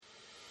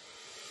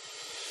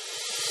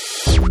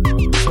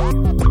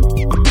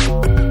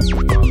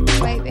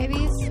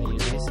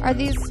Are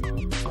these?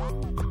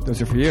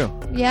 Those are for you.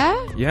 Yeah.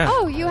 Yeah.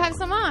 Oh, you have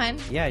some on.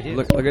 Yeah, I do.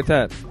 Look at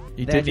that.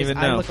 You didn't even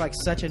know. I look like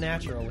such a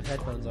natural with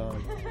headphones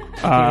on.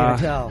 I can't even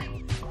tell.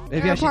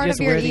 Maybe They're I should part just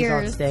of your wear these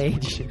on ears.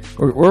 stage.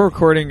 We're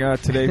recording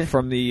today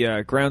from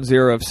the ground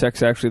zero of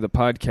Sex Actually, the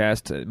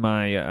podcast, at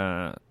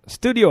my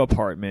studio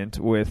apartment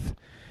with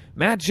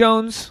Matt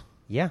Jones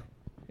Yeah.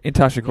 and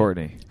Tasha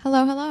Courtney.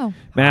 Hello, hello.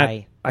 Matt,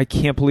 Hi. I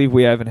can't believe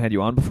we haven't had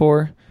you on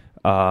before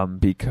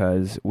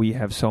because we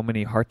have so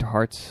many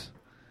heart-to-hearts.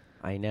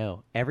 I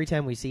know. Every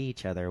time we see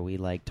each other, we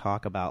like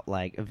talk about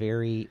like a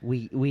very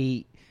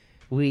we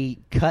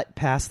cut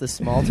past the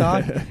small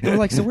talk. And we're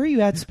like, so where are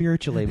you at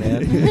spiritually,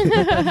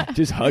 man?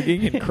 Just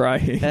hugging and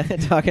crying.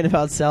 Talking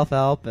about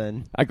self-help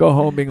and I go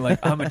home being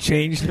like, I'm a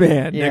changed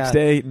man. Yeah. Next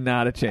day,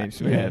 not a changed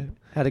man.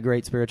 had a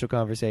great spiritual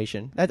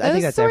conversation. I Those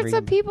think that's sorts every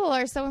of people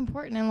are so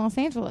important in Los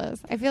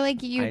Angeles. I feel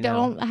like you I know.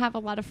 don't have a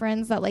lot of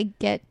friends that like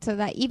get to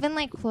that. Even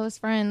like close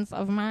friends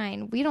of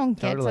mine, we don't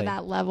get Totally. to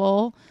that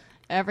level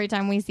every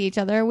time we see each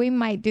other. We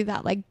might do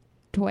that like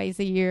twice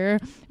a year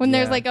when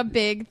there's Yeah. like a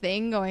big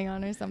thing going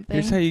on or something.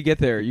 Here's how you get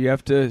there. You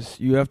have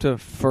to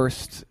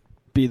first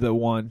be the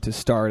one to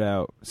start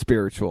out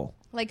spiritual.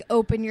 Like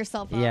open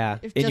yourself up. Yeah.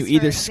 if And you just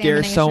either for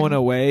scare someone examination.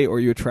 away or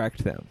you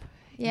attract them.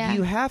 Yeah.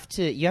 You have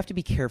to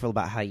be careful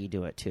about how you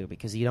do it too,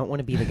 because you don't want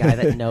to be the guy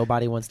that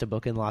nobody wants to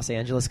book in Los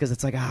Angeles because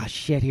it's like,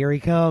 shit, here he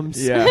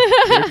comes. Yeah.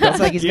 It's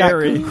like he's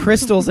Gary. got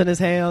crystals in his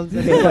hands.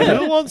 And he's like,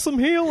 I want some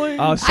healing.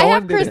 I Someone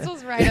have did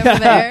crystals right over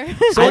there.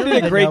 Someone I don't did a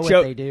even great know what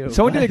joke. they do.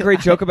 Someone did a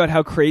great joke about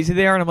how crazy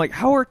they are, and I'm like,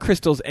 how are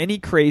crystals any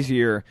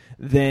crazier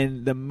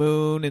than the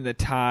moon and the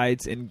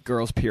tides and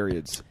girls'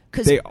 periods?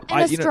 'Cause- They,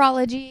 And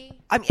astrology.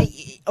 I mean,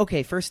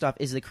 okay. First off,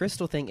 is the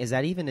crystal thing, is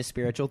that even a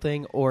spiritual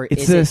thing, or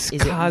it's is a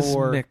it more,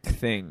 cosmic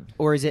thing.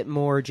 or is it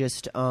more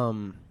just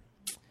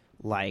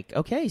like,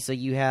 okay, so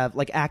you have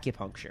like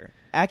acupuncture.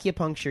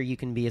 Acupuncture, you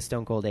can be a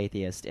stone cold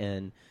atheist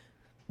and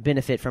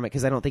benefit from it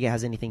because I don't think it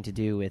has anything to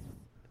do with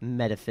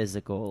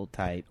metaphysical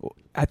type.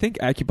 I think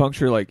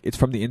acupuncture, like, it's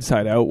from the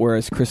inside out,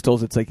 whereas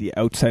crystals, it's like the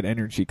outside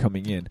energy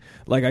coming in.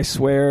 Like, I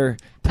swear,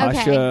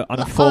 Tasha, Okay. on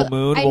a full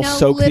moon, I will know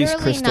soak these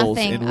literally crystals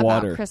nothing in about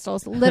water.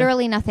 Crystals,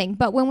 literally nothing.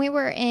 But when we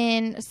were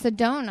in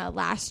Sedona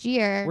last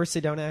year, Where's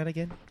Sedona at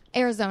again?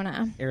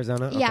 Arizona,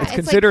 Arizona? Okay. Yeah. It's it's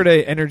considered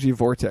a energy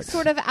vortex.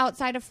 sort of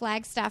outside of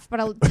Flagstaff, but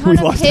a we ton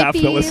of lost half the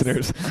hippies.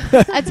 listeners.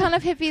 A ton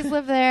of hippies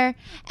live there,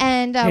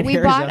 and In we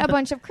bought Arizona. a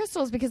bunch of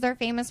crystals because they're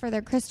famous for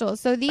their crystals.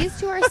 So these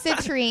two are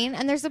citrine,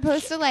 and they're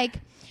supposed to like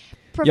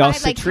provide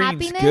like citrine's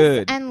happiness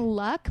good. and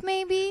luck,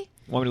 maybe.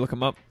 Want me to look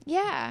them up?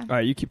 Yeah. All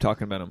right, you keep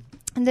talking about them.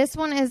 And this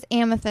one is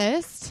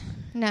amethyst.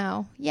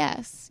 No.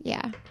 Yes.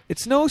 Yeah.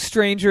 It's no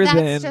stranger That's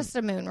than just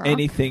a moon rock.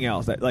 anything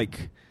else. That,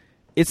 like,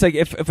 it's like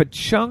if a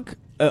chunk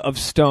of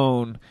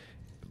stone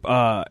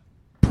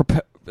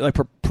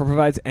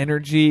provides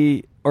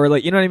energy, or,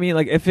 like, you know what I mean,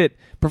 like if it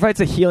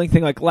provides a healing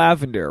thing, like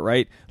lavender,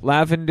 right?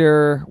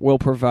 Lavender will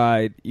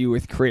provide you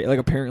with like,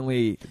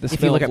 apparently the If you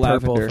smell look of at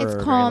purple lavender. for It's a very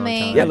long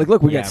calming. time. Yeah, like,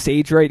 look, we Yeah. got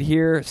sage right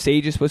here.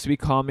 Sage is supposed to be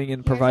calming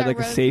and provide Here's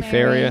like our a safe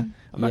rosemary. area.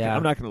 I'm Yeah.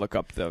 not going to look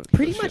up the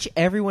Pretty the much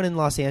everyone in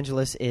Los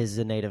Angeles is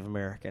a Native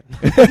American.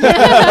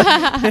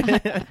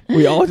 shit.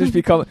 We all just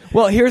become.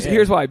 Well,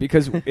 here's why,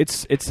 because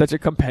it's such a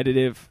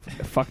competitive,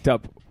 fucked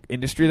up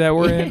industry that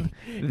we're in,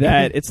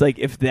 that it's like,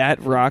 if that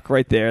rock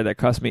right there that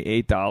cost me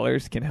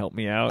 $8 can help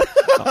me out,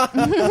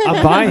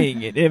 I'm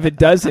buying it. If it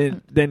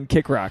doesn't, then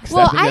kick rocks.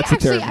 Well, think that's a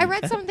term. I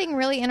read something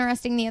really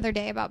interesting the other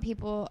day about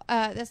people.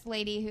 This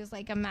lady who's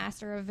like a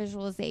master of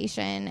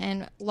visualization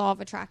and law of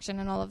attraction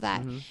and all of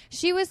that. Mm-hmm.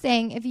 She was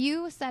saying if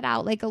you set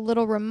out like a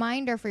little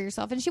reminder for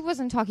yourself, and she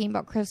wasn't talking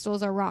about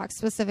crystals or rocks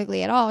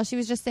specifically at all. She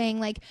was just saying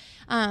like,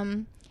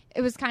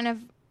 it was kind of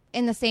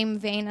in the same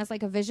vein as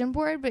like a vision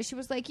board, but she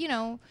was like,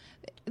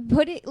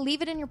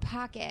 leave it in your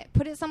pocket,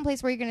 put it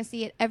someplace where you're going to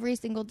see it every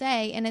single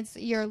day, and it's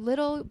your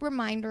little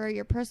reminder,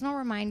 your personal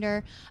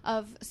reminder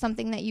of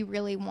something that you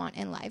really want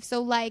in life.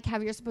 So like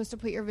how you're supposed to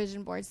put your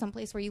vision board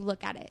someplace where you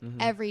look at it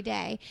every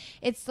day.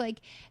 It's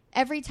like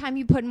every time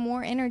you put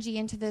more energy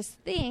into this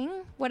thing,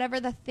 whatever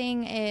the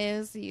thing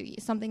is,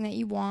 something that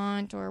you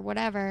want or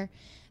whatever,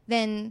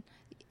 then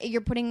you're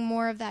putting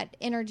more of that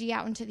energy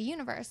out into the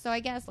universe. So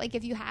I guess like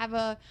if you have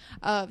a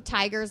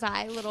tiger's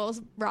eye little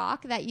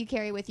rock that you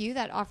carry with you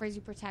that offers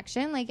you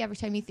protection, like every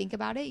time you think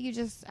about it, you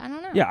just, I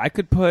don't know. Yeah, I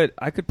could put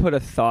a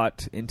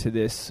thought into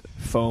this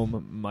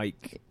foam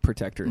mic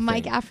protector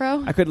Mike thing.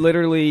 Afro. I could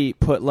literally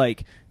put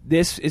like,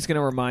 this is going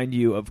to remind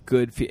you of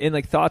good and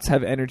like thoughts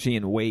have energy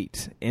and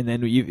weight, and then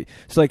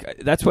like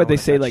that's what I they wanna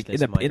say, touch like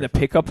this in the microphone.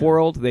 pickup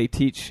world they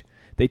teach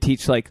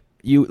like,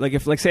 you like,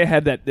 if like say I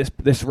had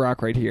this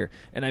rock right here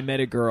and I met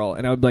a girl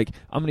and I would like,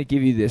 I'm going to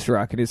give you this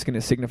rock and it's going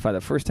to signify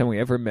the first time we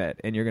ever met,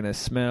 and you're going to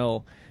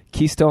smell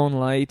Keystone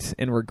Light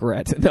and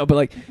regret. No, but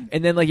like,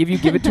 and then like if you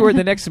give it to her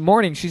the next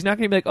morning, she's not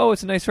going to be like, oh,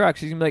 it's a nice rock.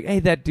 She's going to be like, hey,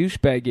 that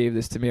douchebag gave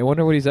this to me. I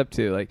wonder what he's up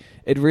to. Like,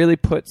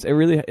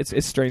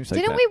 it's strange like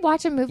Didn't that. we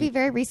watch a movie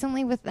very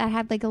recently that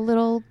had like a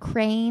little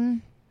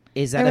crane?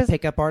 Is There that a was-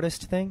 pickup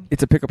artist thing?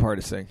 It's a pickup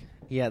artist thing.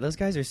 Yeah, those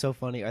guys are so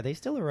funny. Are they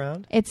still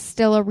around? It's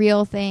still a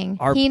real thing.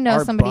 He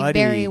knows somebody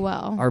very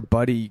well. Our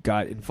buddy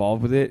got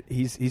involved with it.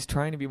 He's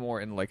trying to be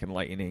more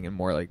enlightening and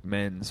more like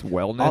men's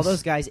wellness. All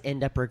those guys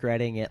end up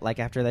regretting it, like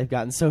after they've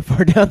gotten so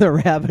far down the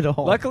rabbit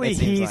hole. Luckily,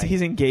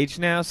 he's engaged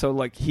now, so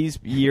like he's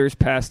years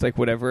past like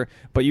whatever.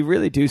 But you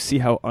really do see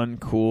how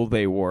uncool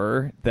they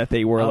were. That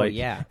they were like,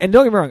 yeah. And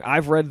don't get me wrong,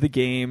 I've read the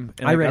game.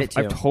 And I read it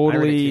too. I've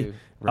totally,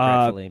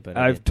 regretfully, but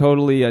I've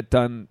totally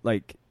done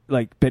like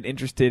been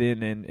interested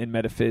in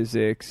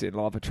metaphysics and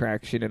law of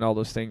attraction and all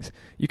those things.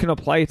 You can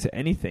apply it to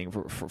anything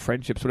for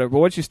friendships, whatever. But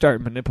once you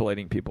start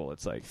manipulating people,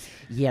 it's like,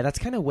 yeah, that's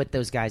kind of what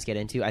those guys get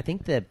into. I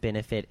think the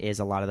benefit is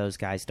a lot of those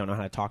guys don't know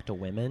how to talk to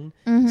women,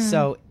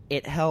 so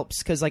it helps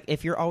because like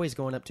if you're always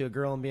going up to a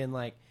girl and being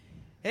like,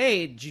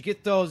 "Hey, did you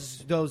get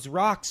those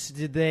rocks?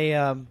 Did they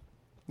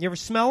you ever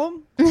smell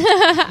them?"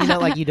 You know,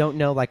 like you don't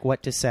know like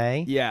what to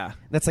say. yeah.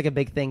 That's like a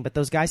big thing. But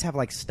those guys have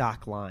like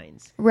stock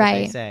lines,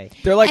 Right. They say.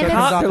 They're like And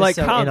it's- they're like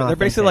so comics. They're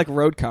basically like inauthentic.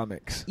 road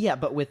comics. Yeah,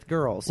 but with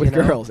girls. With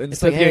you know? girls, It's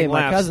instead like, of hey, getting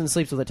my laughs. cousin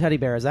sleeps with a teddy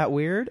bear. Is that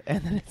weird?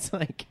 And then it's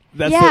like,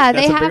 They a have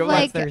big one.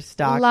 like Their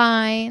stock.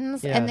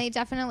 lines, Yeah. and they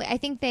definitely. I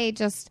think they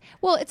just.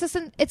 Well, it's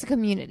a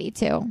community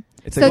too.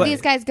 It's So like-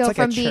 these guys go it's like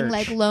a from being church.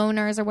 like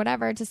loners or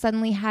whatever to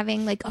suddenly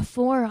having like a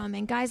forum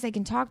and guys they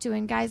can talk to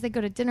and guys they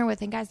go to dinner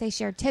with and guys they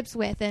share tips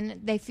with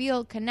and they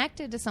feel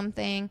connected to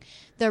something.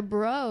 They're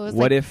bros.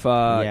 What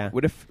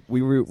like, if we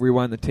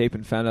rewind the tape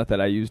and found out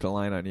that I used a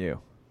line on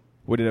you?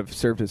 Would it have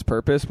served its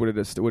purpose? Would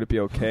it be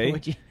okay?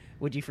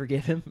 Would you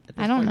forgive him? At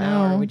this I don't point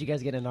now, know. or would you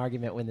guys get in an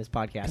argument when this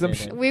podcast 'Cause I'm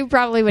ended? we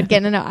probably would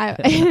get in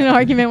an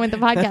argument when the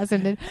podcast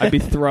ended. I'd be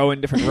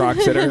throwing different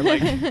rocks at her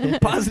like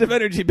positive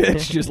energy,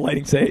 bitch, just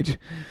lighting sage.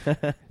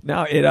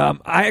 No,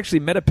 I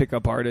actually met a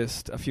pickup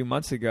artist a few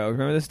months ago.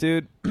 Remember this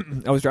dude?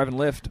 I was driving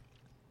Lyft,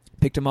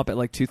 picked him up at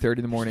like 2:30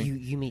 in the morning.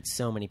 You meet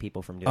so many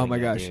people from doing Oh my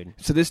that, gosh! dude.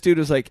 So this dude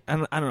was like, I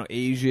don't know,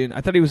 Asian.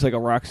 I thought he was like a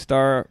rock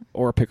star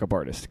or a pickup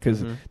artist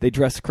because they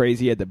dressed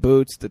crazy. He had the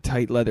boots, the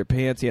tight leather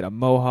pants. He had a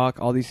mohawk,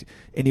 all these,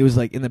 and he was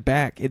like in the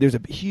back. There's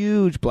a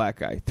huge black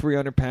guy,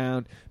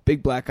 300-pound,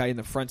 big black guy in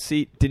the front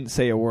seat. Didn't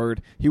say a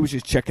word. He was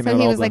just checking out. So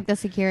he all was the, like the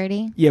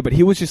security. yeah, but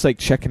he was just like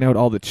checking out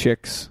all the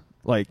chicks.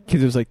 Like,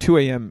 because it was like 2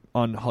 a.m.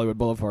 on Hollywood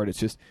Boulevard. It's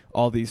just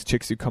all these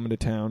chicks who come into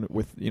town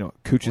with,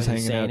 cooches When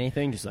you hanging say out.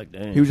 anything, just like,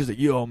 dang. He was just like,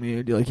 yo,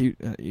 man, like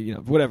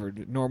whatever,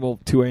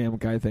 normal 2 a.m.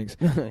 guy things.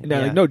 And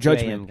Yeah, like, no 2 a.m.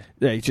 judgment.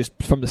 Yeah, it's just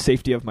from the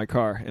safety of my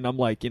car. And I'm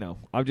like,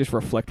 I'll just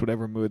reflect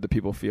whatever mood the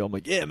people feel. I'm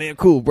like, yeah, man,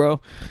 cool,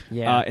 bro.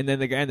 Yeah. And then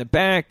the guy in the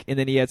back, and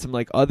then he had some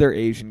like other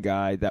Asian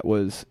guy that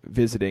was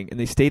visiting, and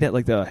they stayed at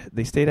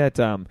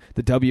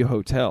the W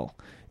Hotel.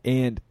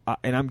 And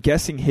I'm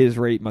guessing his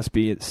rate must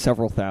be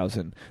several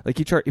thousand. Like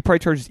he probably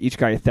charges each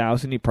guy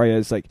 $1,000. He probably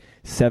has like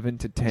 7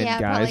 to 10 Yeah,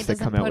 probably guys that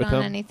doesn't come out put with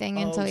on him. anything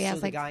until he so has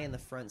the like. guy in the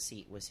front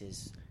seat was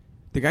his.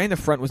 The guy in the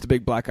front was the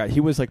big black guy.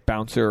 He was like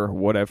bouncer or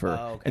whatever.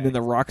 Oh, okay. And then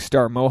the rock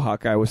star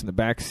Mohawk guy was in the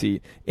back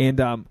seat.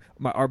 And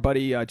our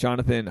buddy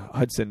Jonathan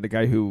Hudson, the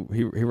guy who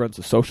he runs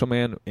the Social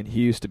Man, and he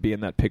used to be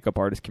in that pickup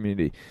artist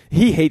community.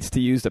 He hates to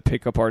use the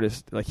pickup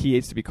artist. Like he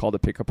hates to be called a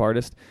pickup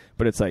artist,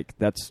 but it's like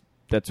that's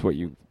what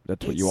you are.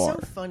 It's so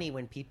funny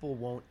when people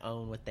won't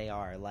own what they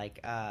are.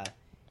 Like, Or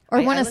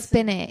I want to listen-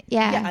 spin it.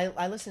 Yeah. Yeah,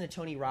 I listen to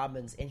Tony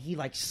Robbins, and he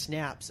like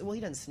snaps. Well, he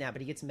doesn't snap,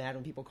 but he gets mad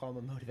when people call him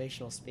a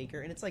motivational speaker,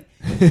 and it's like,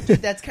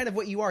 dude, that's kind of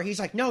what you are. He's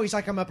like, no, he's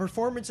like, I'm a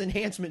performance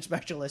enhancement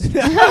specialist,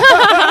 or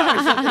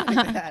something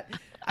like that.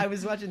 I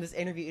was watching this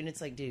interview, and it's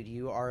like, dude,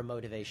 you are a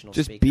motivational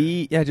Just speaker.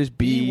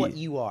 be what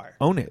you are.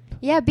 Own it.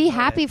 Yeah, be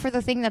happy for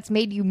the thing that's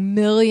made you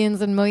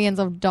millions and millions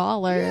of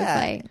dollars. Yeah,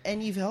 Like,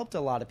 and you've helped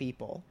a lot of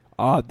people.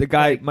 The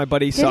guy, Like- my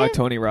buddy saw it?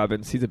 Tony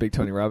Robbins. He's a big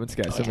Tony Robbins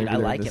guy. So And maybe I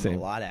they're like the him same.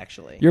 a lot,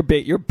 actually. You're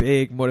big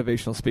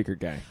motivational speaker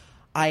guy.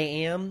 I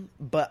am,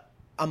 but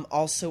I'm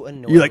also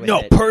annoyed. You're like, with no,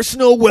 it.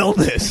 personal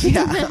wellness.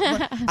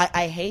 Yeah,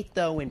 I hate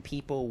though when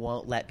people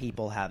won't let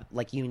people have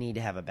like you need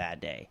to have a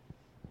bad day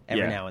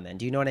every Yeah. now and then.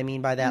 Do you know what I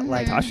mean by that?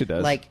 Like Tasha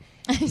does. Like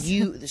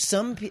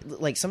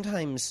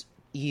sometimes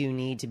you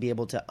need to be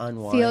able to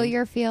unwind. feel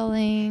your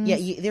feelings.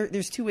 Yeah,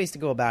 there's two ways to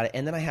go about it,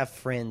 and then I have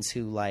friends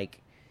who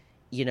like,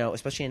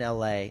 especially in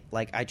LA.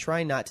 Like I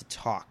try not to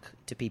talk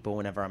to people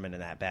whenever I'm in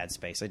that bad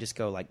space. I just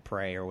go like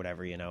pray or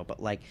whatever,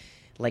 But like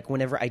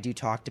whenever I do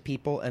talk to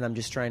people and I'm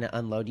just trying to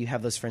unload, you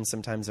have those friends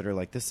sometimes that are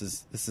like, this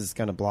is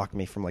going to block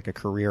me from like a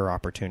career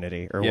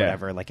opportunity or Yeah.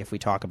 whatever. Like if we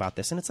talk about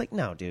this, and it's like,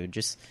 no, dude,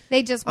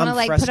 They just want to I'm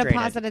like put a frustrated.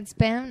 positive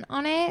spin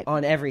on it.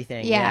 on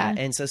everything. Yeah.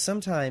 And so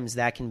sometimes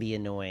that can be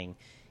annoying,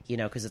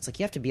 because it's like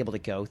you have to be able to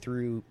go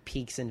through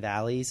peaks and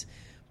valleys,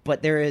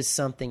 but there is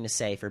something to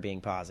say for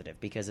being positive,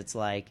 because it's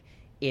like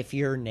if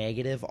you're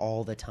negative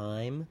all the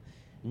time,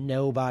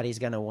 nobody's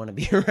going to want to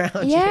be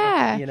around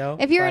Yeah. you.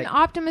 If you're Like- an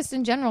optimist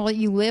in general,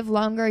 you live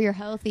longer, you're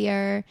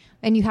healthier,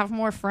 and you have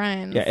more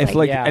friends. Yeah, if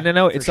like, Yeah, and I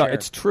know for it's sure.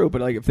 it's true,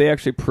 but like if they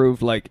actually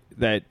proved like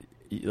that,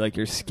 like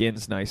your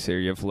skin's nicer,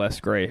 you have less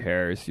gray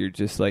hairs, you're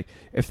just like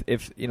if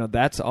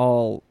that's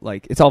all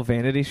like it's all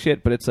vanity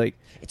shit, but it's like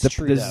It's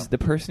true, though. the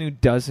person who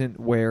doesn't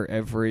wear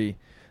every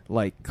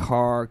like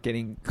car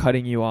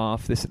cutting you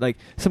off. This like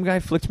some guy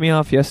flicked me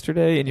off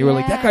yesterday, and you were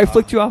like, that guy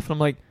flicked you off, and I'm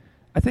like,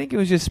 I think it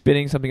was just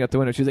spitting something out the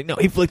window. She was like, no,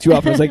 he flicked you off.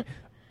 And I was like,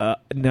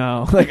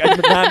 no, like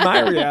not my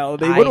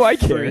reality. What do I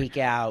care? I freak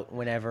out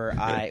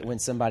when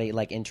somebody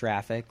like in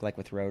traffic, like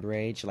with road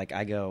rage, like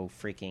I go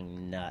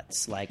freaking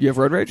nuts. Like you have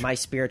road rage? My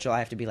spiritual, I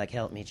have to be like,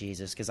 help me,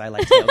 Jesus, because I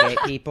like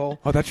tailgate people.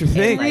 Oh, that's your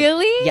thing. Like,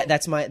 really? Yeah,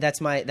 that's my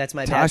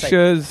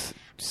Tasha's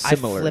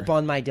similar. I flip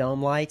on my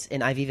dome lights,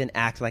 and I've even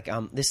acted like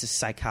this is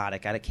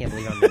psychotic. I can't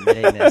believe I'm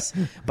admitting this,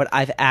 but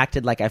I've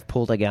acted like I've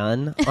pulled a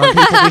gun on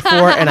people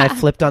before, and I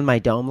flipped on my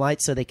dome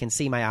lights so they can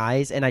see my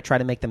eyes, and I try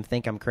to make them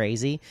think I'm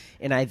crazy,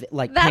 and I've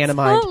like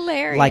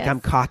pantomimed like I'm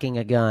cocking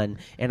a gun,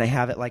 and I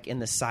have it like in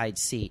the side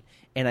seat.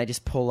 And I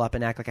just pull up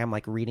and act like I'm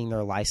like reading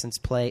their license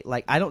plate.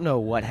 Like I don't know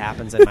what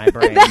happens in my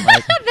brain.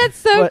 Like, that's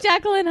so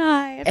Jekyll and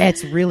Hyde.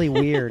 It's really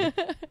weird.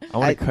 I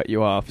want to cut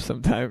you off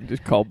sometime.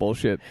 Just call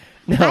bullshit.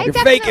 No, I you're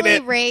definitely faking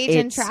it. rage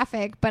in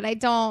traffic, but I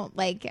don't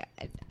like.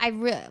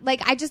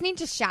 I just need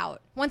to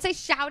shout. Once I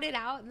shout it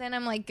out, then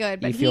I'm like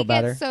good. But you feel he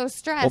better? gets so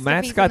stressed. Well,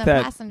 Matt's got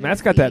that seat.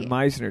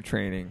 Meisner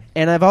training,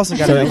 and I've also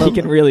got so he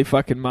can really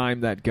fucking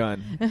mime that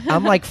gun.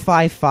 I'm like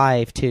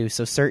 5'5" too,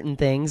 so certain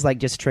things like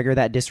just trigger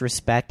that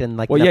disrespect and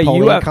like Well, yeah,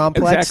 Napoleon you have-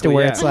 complex exactly, to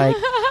where yeah. it's like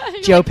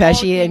Joe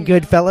Pesci and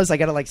Goodfellas. I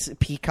gotta like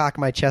peacock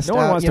my chest No out.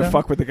 one wants you to know?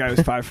 fuck with the guy who's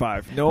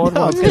 5'5". No one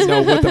No, wants to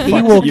know what the he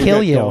fuck will you kill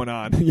got you. going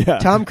on. Yeah.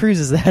 Tom Cruise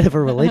is the head of a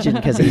religion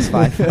because he's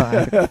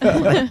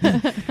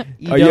 5'5".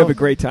 You have a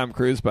great Tom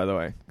Cruise, by the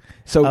way.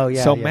 So, Oh,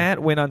 yeah, so yeah. Matt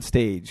went on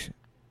stage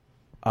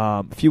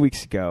a few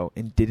weeks ago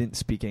and didn't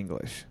speak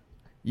English.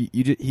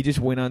 He just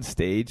went on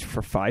stage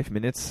for 5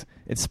 minutes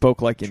and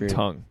spoke like True. in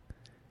tongue.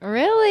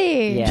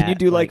 Really? Yeah. Can you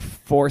do like like-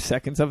 4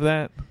 seconds of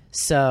that?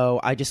 So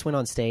I just went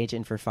on stage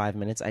and for 5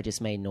 minutes I just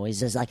made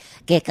noises like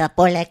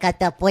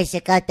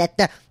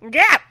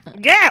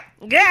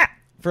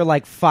for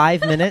like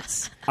 5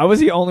 minutes. I was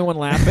the only one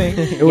laughing.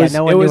 It Yeah, was,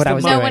 no one it knew was what the I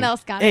was mo- No doing. one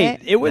else got Hey,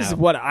 it. it was No.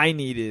 what I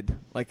needed.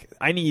 Like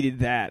I needed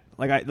that.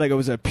 Like it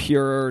was a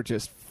pure,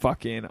 just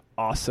fucking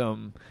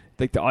awesome.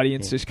 Like the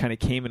audience just kind of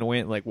came and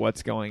went. Like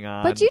what's going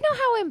on? But do you know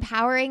how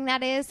empowering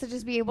that is to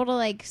just be able to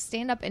like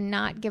stand up and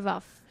not give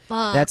a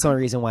fuck? That's the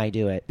only reason why I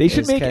do it. They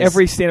should is make 'cause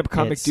every stand-up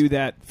comic it's- do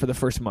that for the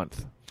first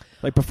month.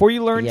 Like before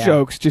you learn Yeah.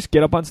 jokes, just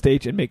get up on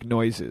stage and make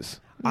noises.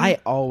 I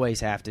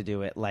always have to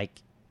do it like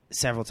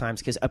several times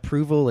because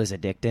approval is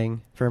addicting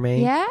for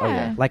me. Yeah. Oh,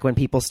 yeah. Like when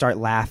people start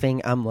laughing,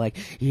 I'm like,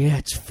 yeah,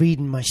 it's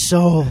feeding my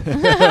soul.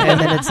 And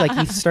then it's like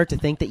you start to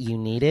think that you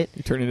need it.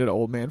 You turn into an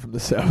old man from the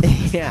south.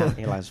 Yeah.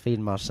 You're like, it's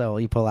feeding my soul.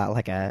 You pull out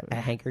like a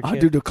handkerchief. I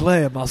do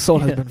declare my soul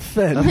has been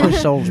fed. My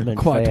soul's been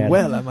quite fed.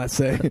 well, I might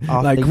say.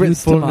 Off like the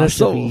grits to my youthfulness of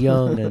soul. the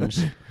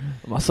young'uns.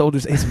 My soul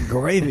just ate some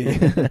gravy.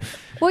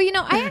 Well, you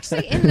know, I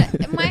actually in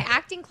my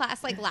acting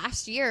class like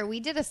last year, we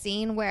did a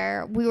scene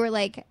where we were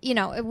like, you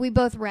know, we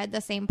both read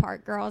the same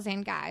part, girls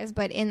and guys,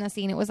 but in the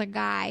scene it was a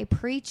guy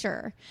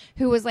preacher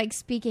who was like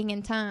speaking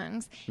in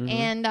tongues,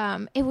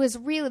 and it was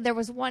really there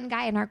was one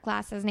guy in our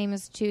class. His name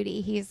is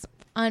Judy. He's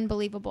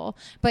unbelievable,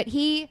 but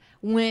he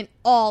went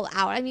all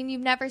out. I mean,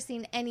 you've never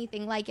seen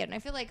anything like it, and I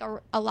feel like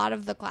a lot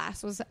of the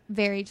class was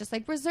very just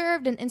like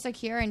reserved and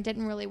insecure and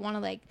didn't really want to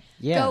like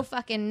go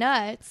fucking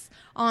nuts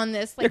on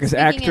this. Like, Because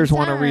speaking in actors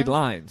want to read tongues.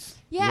 lines.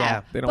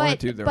 Yeah, They don't but, want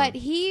to do their But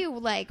own. he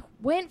like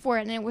went for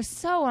it, and it was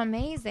so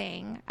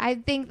amazing. I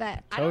think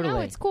that I don't know,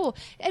 Totally. it's cool.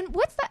 And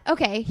what's that?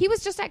 Okay, he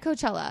was just at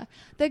Coachella.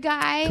 The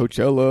guy. I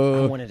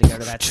Coachella. wanted to go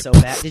to that so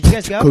bad. Did you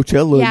guys go?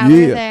 Coachella, yeah,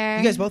 we were there.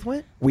 You guys both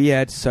went? We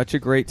had such a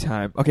great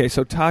time. Okay,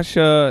 so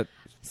Tasha.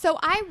 So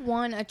I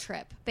won a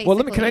trip. Basically.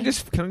 Well, can I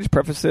just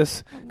preface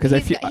this? Because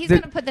I feel he's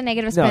going to put the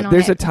negative No, spin on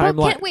there's it. a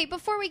timeline. Wait,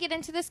 before we get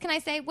into this, can I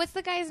say what's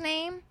the guy's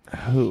name?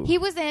 Who? He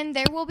was in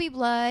There Will Be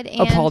Blood,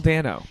 and Paul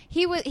Dano.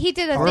 he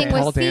did a Or thing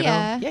Paul with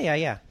Dano? Sia.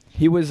 Yeah.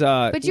 He was.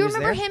 But He do you was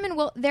remember there? him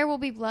in There Will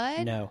Be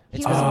Blood? No. He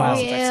It's was been a while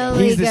since I've seen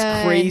really He's this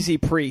good. crazy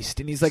priest,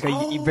 and he's like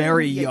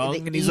very young,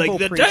 the and he's like evil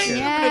the preacher.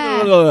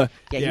 Yeah.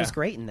 Yeah, he was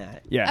great in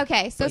that. Yeah.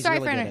 Okay, so He's sorry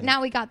really for good in it. now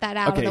we got that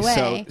out Okay, of the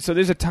way. so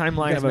there's a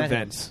timeline You of guys met him.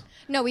 events.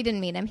 No, we didn't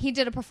meet him. He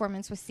did a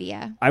performance with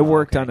Sia. I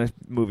worked on a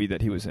movie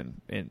that he was in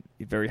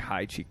very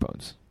high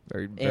cheekbones,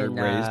 very In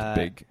raised,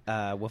 big.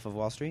 Wolf of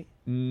Wall Street?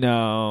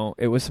 No,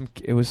 it was some.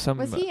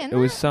 Was he in It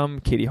was that? some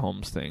Katie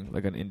Holmes thing,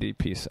 like an indie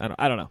piece.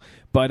 I don't know,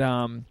 but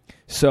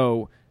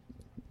so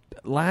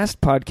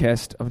last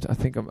podcast, I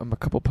think I'm a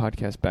couple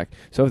podcasts back.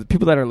 So the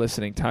people that are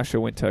listening, Tasha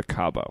went to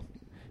Cabo.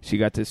 She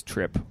got this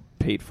trip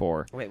paid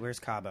for. Wait, where's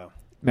Cabo?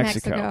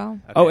 Mexico. Mexico.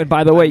 Oh, and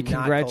by the way, I'm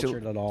not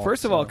cultured at all,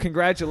 First of all, so.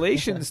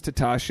 congratulations to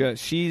Tasha.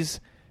 She's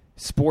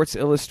Sports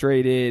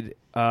Illustrated.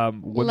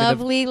 Women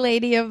Lovely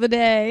lady of the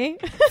day.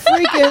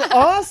 Freaking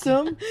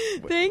awesome!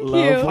 Thank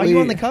Lovely. you. Are you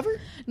on the cover?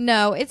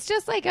 No, it's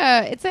just like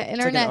it's an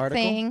internet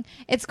article? thing.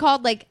 It's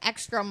called like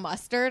Extra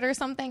Mustard or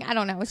something. I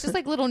don't know. It's just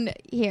like little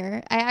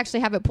here. I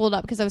actually have it pulled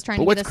up because I was trying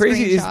But to what's get a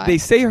crazy is screenshot. they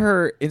say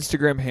her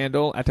Instagram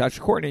handle at Tasha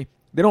Courtney.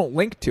 They don't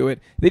link to it.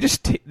 They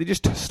just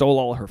stole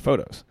all her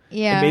photos.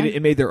 Yeah.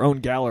 It made their own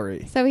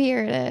gallery. So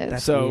here it is.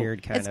 That's So-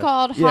 weird, kind It's of.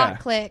 called Yeah. Hot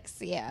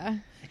Clicks. Yeah.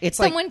 It's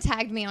Someone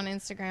tagged me on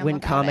Instagram when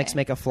about comics it.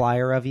 make a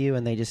flyer of you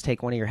and they just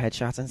take one of your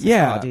headshots and say,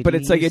 Yeah, oh, dude, but you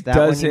it's like used it that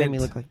one, you made doesn't- me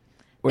look like.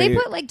 They Wait,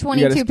 put like you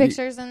 22 gotta-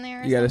 pictures in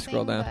there. Or you gotta something,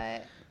 scroll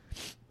down.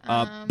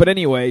 But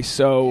anyway, there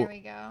so we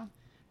go.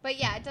 But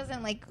yeah, it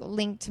doesn't like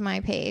link to my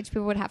page.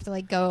 People would have to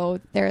like go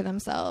there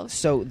themselves.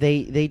 So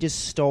they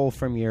just stole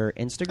from your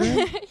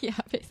Instagram? Yeah,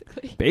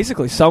 basically.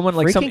 basically someone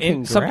like some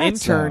Freaking some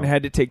congrats, intern though.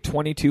 had to take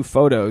 22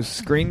 photos,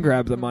 screen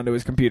grab them onto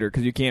his computer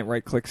because you can't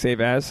right click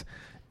save as,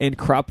 and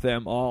crop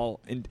them all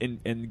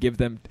and give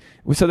them.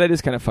 So that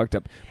is kind of fucked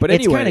up. But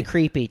It's anyway, kind of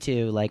creepy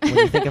too. Like when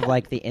you think of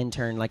like the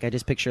intern, like I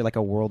just picture like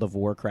a World of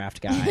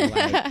Warcraft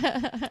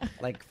guy,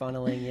 like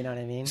funneling. You know what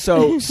I mean?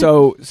 so That's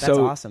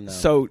awesome, though.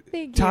 So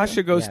Thank you.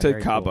 Tasha goes Yeah, to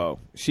very Cabo.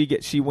 She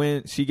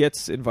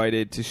gets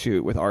invited to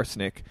shoot with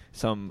Arsenic,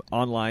 some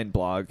online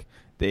blog.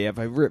 They have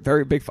a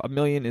very big, a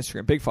million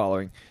Instagram, big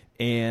following,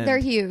 and They're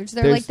huge.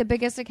 They're there's- like the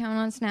biggest account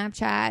on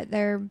Snapchat.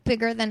 They're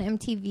bigger than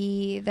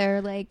MTV.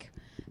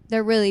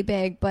 They're really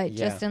big, but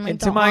Yeah. just in like and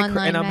the to my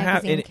online and I'm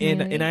happy, magazine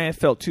community. and I have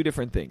felt two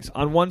different things.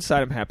 On one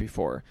side, I'm happy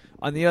for her.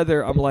 On the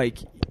other, I'm like,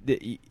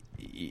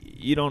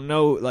 you don't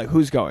know like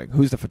who's going,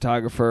 who's the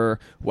photographer,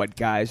 what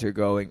guys are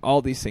going,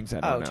 all these things I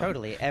don't know.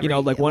 Totally.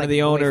 Like one of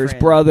the owners' boyfriend.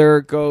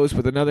 brother goes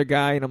with another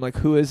guy, and I'm like,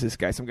 who is this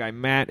guy? Some guy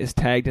Matt is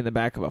tagged in the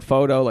back of a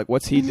photo. Like,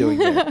 what's he doing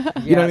there?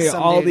 You know what I mean?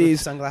 some All dude with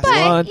these sunglasses.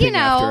 But, one you thing know,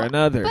 after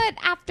another. But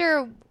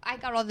after I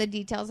got all the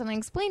details and I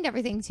explained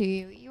everything to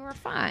you, you were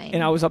fine.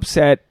 And I was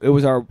upset. It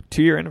was our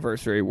 2-year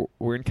anniversary.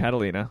 We're in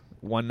Catalina,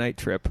 1-night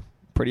trip,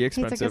 pretty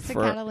took us expensive to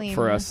for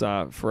Catalina.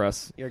 us. For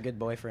us, You're a good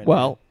boyfriend.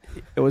 well,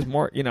 it was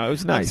more. It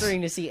was I'm nice.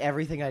 starting to see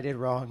everything I did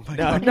wrong. But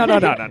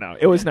No.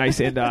 It was nice,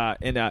 and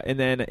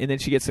then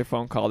she gets a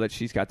phone call that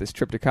she's got this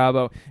trip to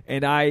Cabo,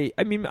 and I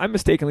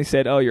mistakenly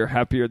said, "Oh, you're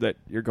happier that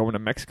you're going to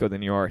Mexico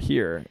than you are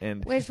here,"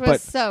 and which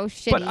was so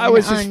shitty. But I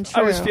was and just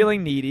I was untrue.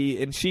 feeling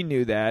needy, and she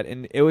knew that,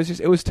 and it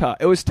was tough.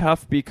 It was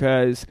tough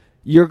because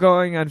you're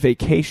going on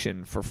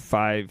vacation for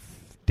 5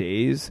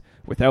 days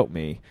without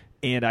me,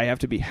 and I have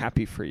to be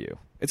happy for you.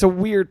 It's a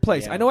weird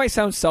place. Yeah. I know I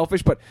sound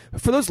selfish, but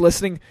for those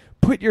listening,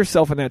 put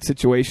yourself in that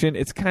situation.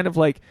 It's kind of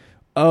like,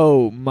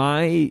 oh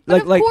my,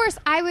 But like of course,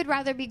 I would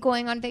rather be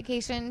going on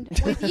vacation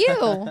with you,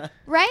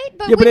 right?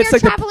 But yeah, when but it's you're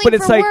like traveling but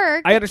it's for like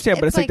work, I understand,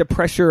 but it's like the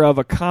pressure of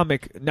a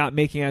comic not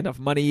making enough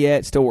money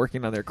yet, still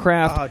working on their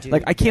craft. Oh, dude,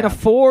 like I can't yeah.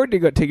 afford to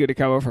go take you to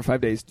Cabo for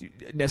 5 days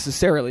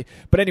necessarily.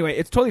 But anyway,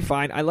 it's totally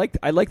fine. I like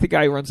the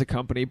guy who runs the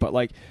company, but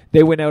like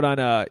they went out on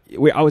I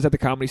was at the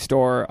Comedy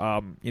Store,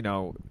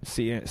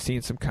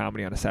 seeing some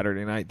comedy on a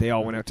Saturday night. They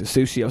all went out to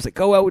sushi. I was like,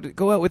 go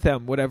out with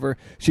them, whatever.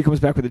 She comes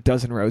back with a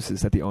dozen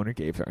roses that the owner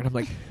gave her, and I'm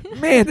like,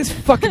 man, this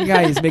fucking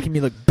guy is making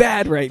me look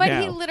bad right But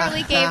now. he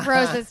literally gave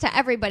roses to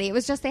everybody. It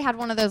was just they had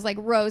one of those like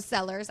rose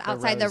sellers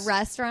outside the rose.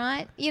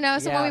 restaurant, So Yeah.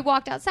 when we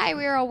walked outside,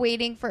 we were all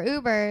waiting for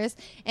Ubers,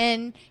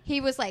 and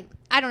he was like,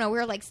 I don't know, we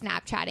were like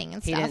Snapchatting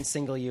and he stuff. didn't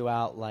single you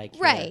out like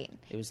Right.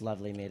 It was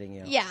lovely meeting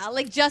you. Yeah,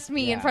 like just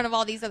me in Yeah. front of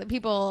all these other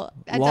people.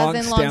 A long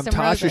dozen stem. long stem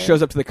Tasha roses.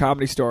 shows up to the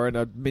Comedy Store in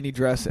a mini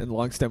dress and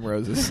long stem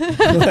roses, and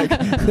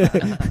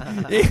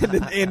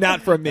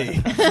not from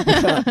me.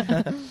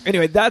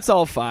 Anyway, that's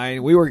all fine.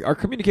 Our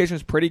communication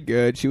was pretty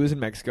good. She was in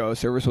Mexico.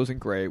 Service wasn't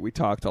great. We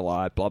talked a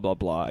lot. Blah blah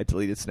blah. I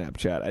deleted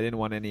Snapchat. I didn't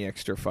want any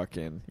extra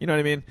fucking. You know what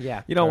I mean?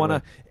 Yeah, You don't totally.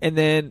 want to. And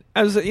then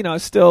I was,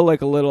 still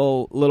like a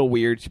little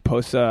weird. She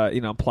posts,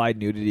 implied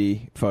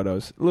nudity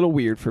photos. A little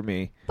weird for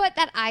me. But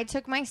that I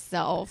took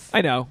myself.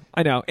 I know,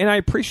 and I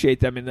appreciate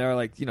them, and they're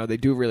like, they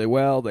do really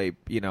well. They,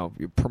 you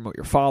promote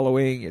your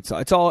following. It's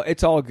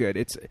all good.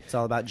 It's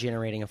all about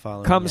generating a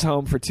following. Comes yeah.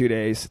 home for 2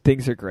 days.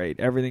 Things are great.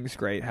 Everything's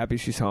great. Happy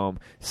she's home.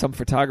 Some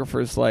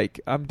photographer's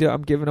like, I'm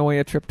giving away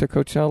a trip to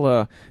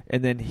Coachella,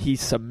 and then he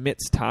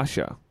submits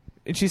Tasha.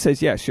 And she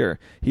says, yeah, sure.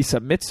 He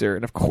submits her,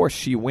 and of course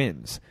she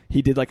wins.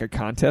 He did like a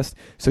contest,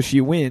 so she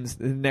wins.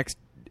 The next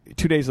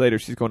 2 days later,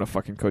 she's going to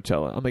fucking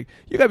Coachella. I'm like,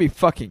 you gotta be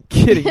fucking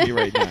kidding me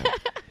right now.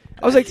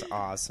 I was like, That's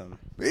awesome.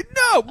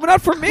 no, but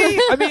not for me.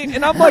 I mean,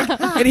 and I'm like,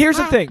 and here's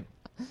the thing.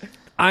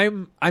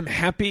 I'm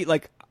happy.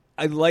 Like,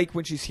 I like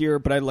when she's here,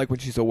 but I like when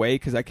she's away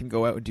because I can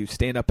go out and do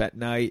stand up at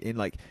night and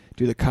like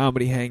do the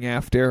comedy hang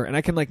after, and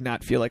I can like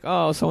not feel like,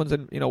 oh, someone's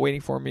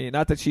waiting for me.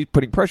 Not that she's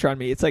putting pressure on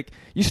me. It's like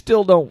you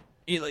still don't,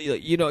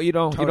 you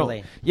don't.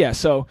 Totally. Yeah.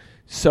 So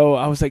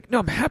I was like, no,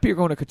 I'm happy you're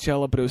going to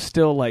Coachella, but it was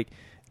still like,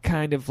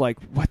 kind of like,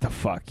 what the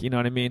fuck, you know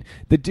what I mean?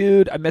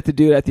 I met the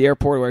dude at the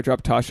airport where I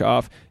dropped Tasha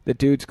off. The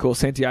dude's cool.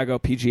 Santiago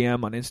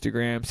PGM on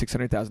Instagram,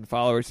 600,000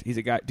 followers. He's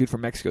a dude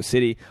from Mexico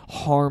City.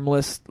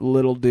 Harmless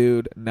little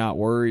dude, not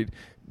worried.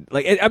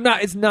 Like,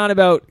 it's not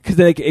about, because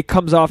like, it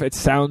comes off, it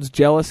sounds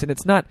jealous, and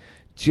it's not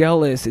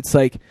jealous. It's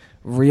like,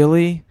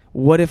 really?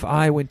 What if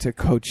I went to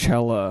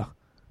Coachella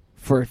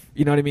for,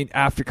 you know what I mean,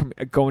 after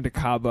going to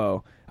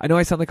Cabo? I know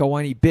I sound like a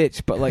whiny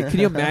bitch, but like,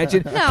 can you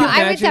imagine? No,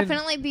 I would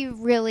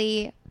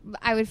definitely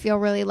I would feel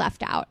really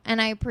left out.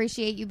 And I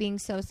appreciate you being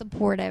so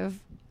supportive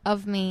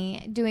of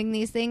me doing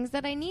these things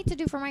that I need to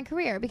do for my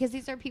career because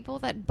these are people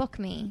that book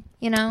me,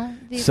 you know?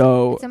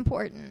 So it's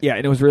important. Yeah,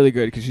 and it was really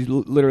good because she's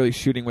literally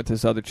shooting with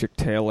this other chick,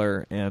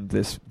 Taylor, and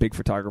this big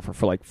photographer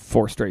for like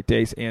 4 straight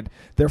days, and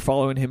they're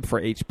following him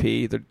for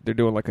HP. They're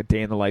doing like a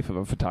day in the life of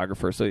a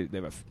photographer, so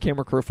they have a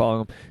camera crew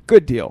following him.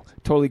 Good deal.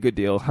 Totally good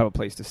deal. Have a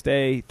place to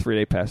stay,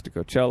 3-day pass to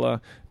Coachella.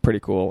 Pretty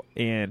cool.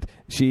 And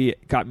she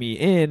got me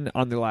in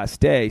on the last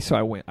day, so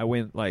I went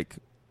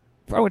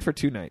for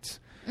 2 nights.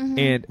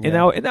 Mm-hmm.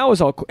 And that was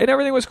all cool. And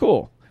everything was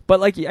cool. But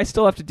like I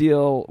still have to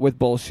deal with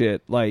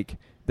bullshit. Like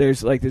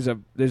there's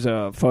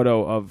a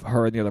photo of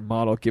her and the other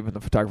model giving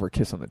the photographer a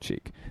kiss on the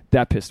cheek.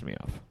 That pissed me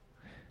off.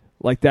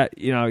 Like that,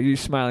 you know, you're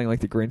smiling like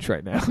the Grinch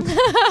right now.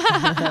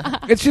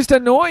 It's just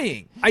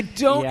annoying. I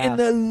don't in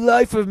the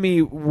life of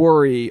me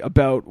worry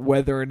about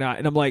whether or not,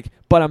 and I'm like,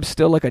 but I'm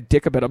still like a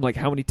dick about it. I'm like,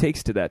 how many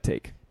takes did that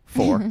take?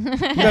 4. You know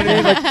what I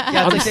mean? Like,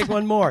 yeah, let's take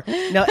one more.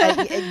 No,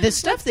 the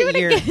stuff that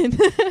you're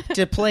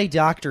to play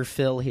Dr.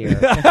 Phil here.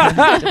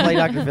 To play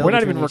Dr. Phil. We're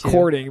not even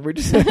recording. We're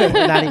just not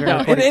even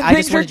recording. And I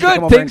just wanted you to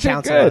come over and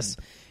counsel good. us.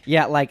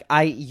 Yeah, like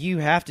you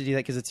have to do that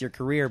because it's your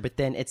career, but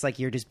then it's like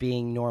you're just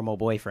being normal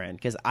boyfriend.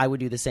 Because I would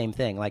do the same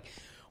thing. Like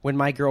when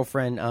my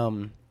girlfriend,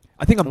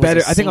 I think I'm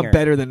better. I think I'm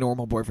better than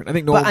normal boyfriend. I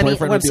think normal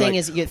boyfriend. What I'm saying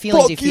like, is,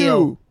 feelings you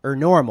feel are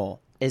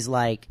normal. Is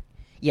like,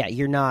 yeah,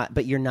 you're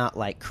not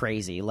like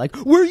crazy. Like,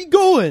 where are you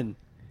going?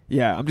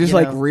 Yeah, I'm just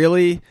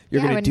really?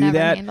 You're going to do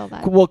that?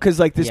 Well, because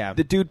like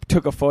the dude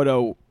took a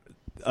photo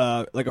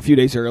like a few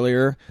days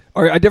earlier,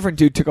 or a different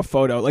dude took a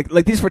photo.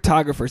 Like these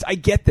photographers, I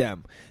get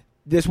them.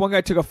 This one guy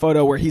took a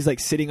photo where he's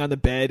like sitting on the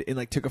bed and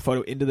like took a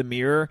photo into the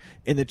mirror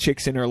and the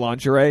chick's in her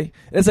lingerie.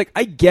 And it's like,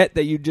 I get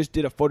that you just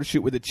did a photo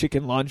shoot with a chick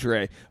in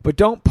lingerie, but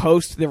don't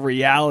post the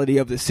reality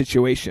of the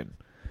situation.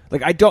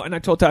 Like I don't, and I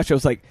told Tasha, I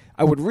was like,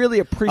 I would really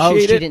appreciate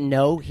it. She didn't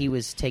know he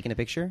was taking a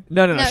picture?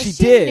 No, she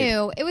did.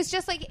 Knew. It was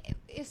just like,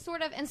 it's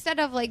sort of,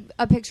 instead of like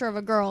a picture of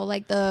a girl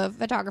like the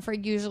photographer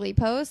usually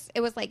posts,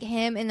 it was like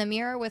him in the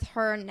mirror with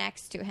her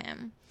next to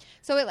him.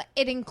 So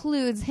it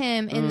includes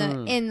him in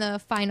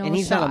the final shot. And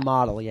he's not a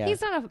model, yeah.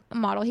 He's not a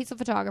model. He's a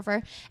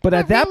photographer. But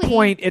at that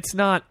point, it's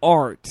not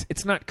art.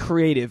 It's not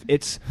creative.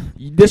 It's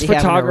this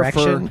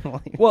photographer.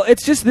 Well,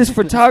 it's just this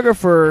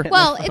photographer.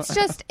 Well,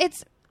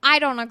 I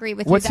don't agree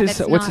with you that it's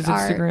not art. What's his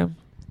Instagram?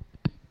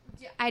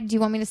 Do you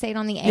want me to say it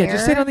on the air? Yeah,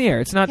 just say it on the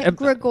air. It's not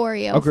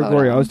Gregorio. Oh, Gregorio.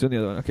 Photo. I was doing the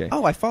other one. Okay.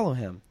 Oh, I follow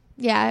him.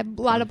 Yeah,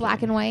 a lot of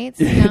black and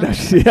whites.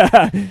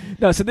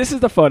 No, so this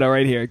is the photo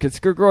right here. It's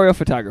Gregorio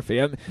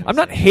photography. I'm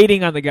not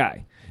hating on the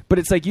guy, but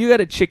it's like you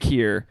got a chick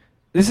here.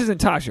 This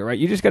isn't Tasha, right?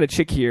 You just got a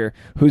chick here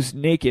who's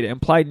naked,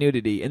 implied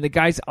nudity, and the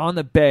guy's on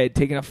the bed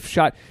taking a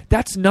shot.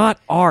 That's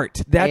not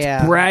art.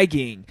 That's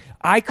bragging.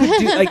 I could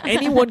do like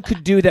anyone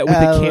could do that with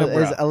a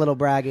camera. It's a little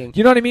bragging.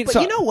 You know what I mean?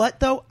 But you know what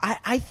though?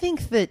 I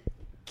think that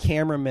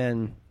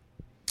cameramen,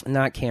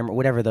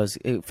 whatever those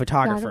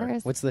photographer.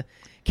 What's the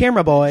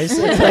camera boys?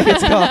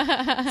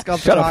 It's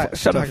called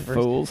Shut up,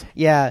 fools.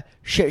 Yeah,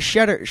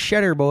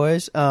 shutter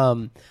boys.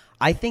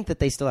 I think that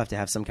they still have to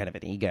have some kind of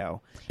an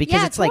ego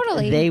because it's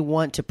totally. Like they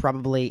want to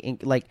probably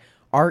like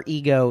our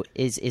ego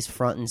is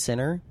front and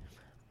center.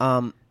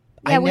 I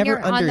never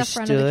understood on the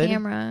front of the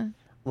camera.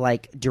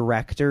 Like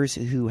directors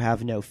who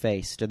have no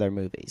face to their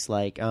movies,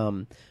 like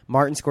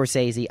Martin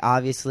Scorsese.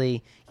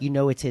 Obviously,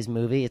 it's his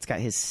movie. It's got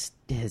his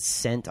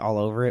scent all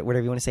over it.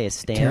 Whatever you want to say, his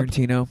stamp.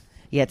 Tarantino.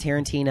 Yeah,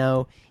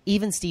 Tarantino.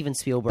 Even Steven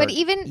Spielberg. But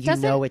even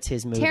it's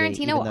his movie.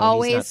 Tarantino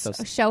always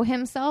show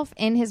himself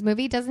in his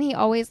movie. Doesn't he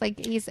always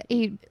he is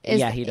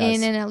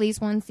in at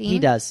least one scene? He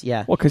does.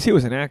 Yeah. Well, because he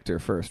was an actor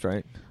first,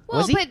 right?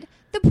 Well, but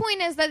the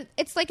point is that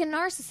it's like a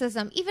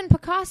narcissism. Even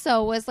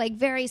Picasso was like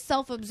very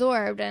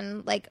self-absorbed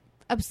and like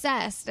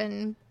obsessed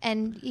and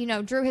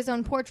drew his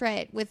own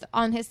portrait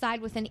on his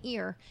side with an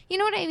ear. You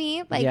know what I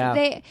mean? Like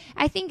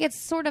I think it's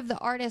sort of the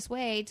artist's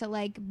way to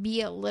like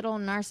be a little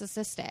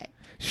narcissistic.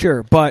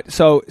 Sure, but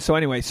so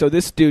anyway, so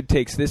this dude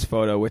takes this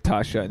photo with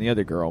Tasha and the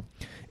other girl,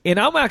 and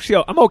I'm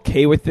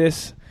okay with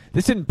this.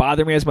 This didn't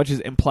bother me as much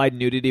as implied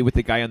nudity with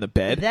the guy on the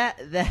bed.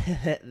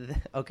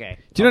 Okay.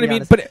 Do you know what I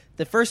mean? But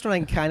the first one I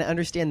can kind of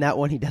understand. That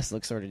one he does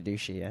look sort of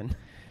douchey in.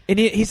 And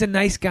he's a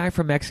nice guy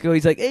from Mexico.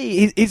 He's like,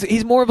 hey,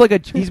 he's more of like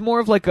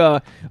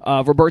a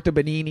Roberto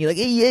Benigni, like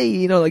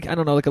hey, like I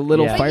don't know, like a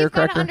little firecracker. But you've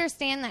got to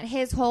understand that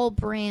his whole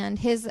brand,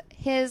 his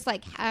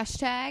like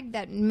hashtag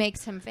that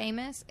makes him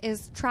famous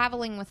is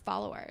traveling with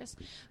followers.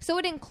 So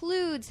it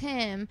includes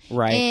him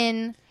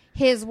in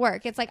his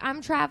work. It's like,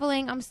 I'm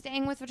traveling, I'm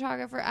staying with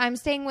photographers, I'm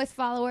staying with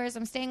followers,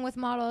 I'm staying with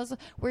models,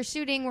 we're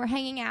shooting, we're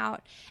hanging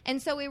out.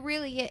 And so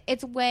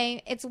it's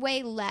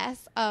way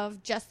less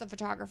of just the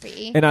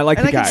photography. And I like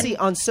the guy. I can see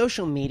on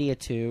social media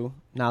too,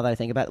 now that I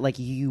think about it, like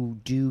you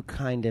do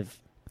kind of,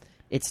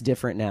 it's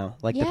different now.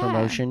 Like the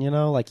promotion,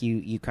 like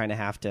you kind of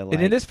have to like.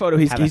 And in this photo,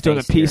 he's doing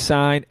a peace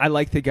sign. I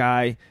like the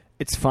guy.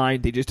 It's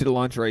fine. They just did a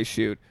lingerie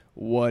shoot.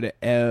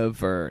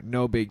 Whatever.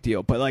 No big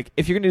deal. But like,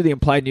 if you're going to do the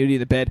implied nudity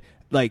in the bed,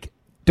 like,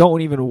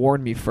 don't even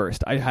warn me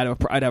first. I'd have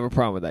a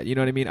problem with that. You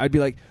know what I mean? I'd be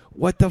like,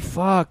 what the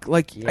fuck?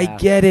 Like, I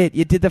get it.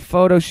 You did the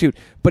photo shoot.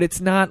 But it's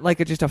not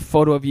like just a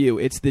photo of you.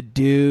 It's the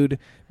dude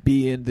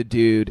being the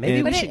dude. Maybe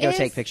we But should it go is-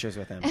 take pictures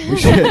with him. We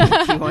should.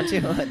 If you want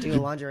to do a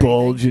lingerie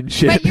Bulge thing. and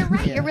shit. But you're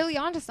right. Yeah. You're really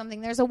onto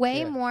something. There's a way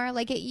Yeah. more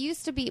like it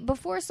used to be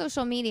before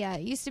social media.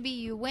 It used to be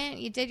you went,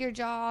 you did your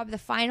job, the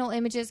final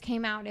images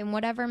came out in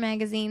whatever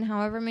magazine,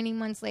 however many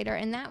months later,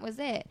 and that was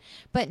it.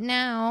 But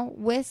now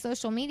with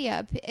social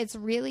media, it's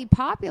really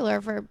popular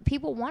for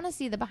people want to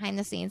see the behind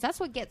the scenes. That's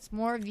what gets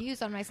more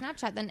views on my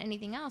Snapchat than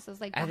anything else. Is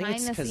like I behind think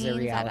it's the because scenes.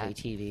 of at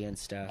reality TV and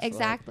stuff.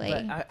 Exactly.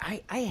 But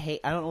I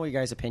hate. I don't know what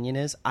your guys' opinion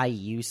is. I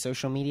use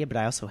social media, but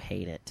I also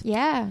hate it.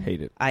 Yeah.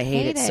 Hate it. I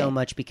hate Hate it so it.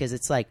 much because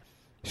it's like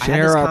I had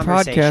Share this our podcast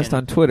conversation-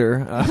 on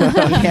Twitter.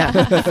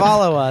 Yeah,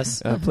 follow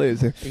us.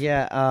 Please.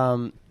 Yeah,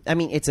 I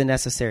mean it's a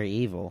necessary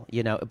evil,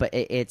 you know, but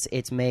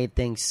it's made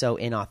things so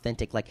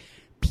inauthentic. Like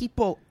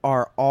people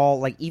are all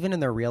like, even in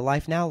their real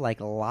life now, like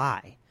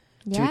lie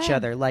to each Yeah.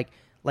 other. Like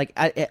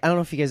I don't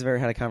know if you guys have ever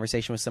had a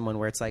conversation with someone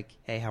where it's like,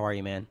 hey, how are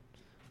you, man?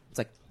 It's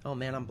like, oh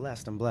man, I'm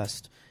blessed.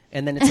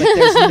 And then it's like,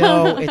 there's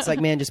no. It's like,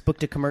 man, just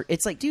booked a commercial.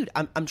 It's like, dude,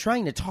 I'm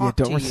trying to Yeah, talk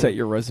don't to reset you.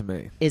 your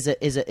resume. Is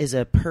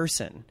a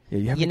person. Yeah,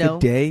 you have you a know?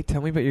 good day?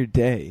 Tell me about your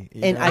day.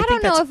 You And know? I don't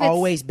think know that's if it's-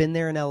 always been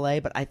there in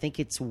LA, but I think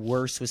it's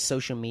worse with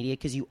social media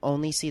because you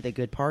only see the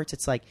good parts.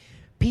 It's like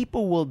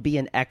people will be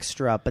an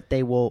extra, but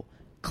they will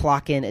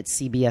clock in at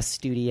CBS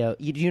Studio.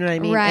 You know what I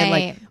mean? And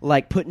Right.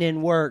 like putting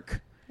in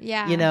work.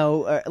 Yeah. You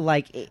know,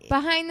 like.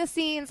 behind the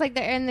scenes, like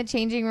they're in the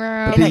changing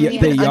room. And I The-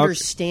 can the young-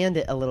 understand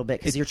it a little bit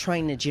because you're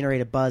trying to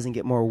generate a buzz and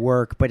get more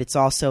work, but it's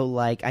also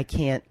like I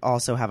can't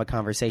also have a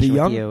conversation the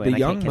young, with you. the And I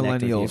young can't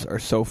connect with you. millennials are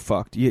so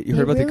fucked. You They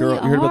heard about the girl?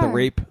 really You heard about the are.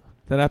 rape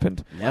that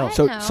happened? No. What?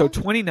 So No.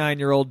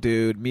 29-year-old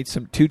dude meets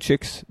two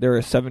chicks.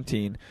 They're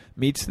 17.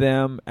 Meets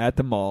them at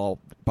the mall.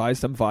 Buys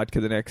them vodka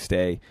the next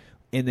day,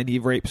 and then he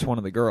rapes one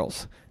of the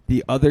girls.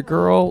 The other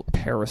girl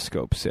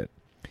periscopes it.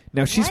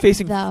 Now she's What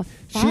facing. the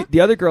fuck? The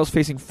other girl's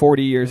facing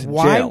 40 years in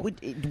Why jail.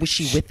 was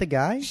she with the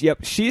guy? Yep,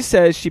 she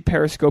says she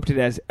periscoped it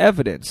as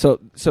evidence. So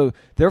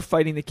they're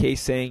fighting the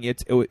case, saying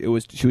it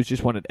was she was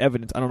just wanted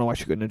evidence. I don't know why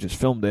she couldn't have just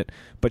filmed it,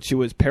 but she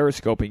was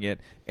periscoping it.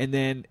 And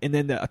then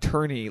the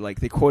attorney, like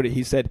they quoted,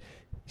 he said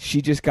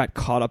she just got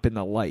caught up in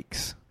the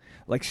likes.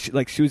 Like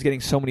she was getting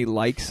so many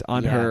likes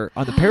on Yeah.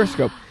 on the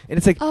Periscope, and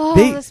it's like Oh,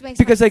 they this makes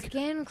because my like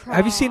skin crawl.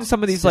 have you seen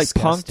some of these It's like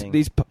disgusting.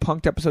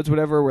 punked episodes,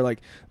 whatever, where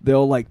like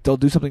they'll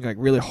do something like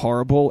really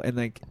horrible, and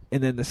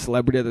then the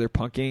celebrity that they're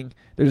punking,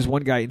 there's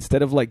one guy,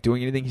 instead of like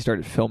doing anything, he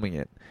started filming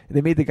it, and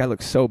they made the guy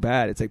look so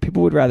bad. It's like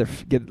people would rather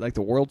get like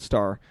the World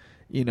Star,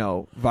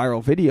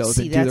 viral video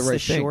See, than do that's the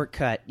right thing.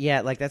 shortcut.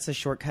 Yeah, like that's a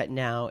shortcut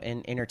now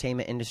in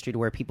entertainment industry to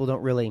where people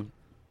don't really.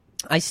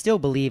 I still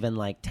believe in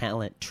like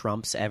talent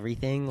trumps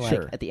everything. Like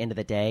Sure. at the end of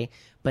the day,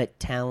 but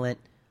talent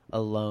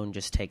alone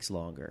just takes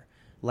longer.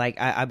 Like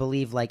I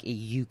believe like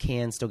you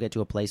can still get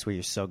to a place where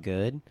you're so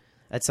good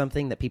at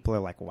something that people are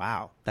like,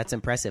 wow, that's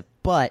impressive.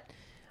 But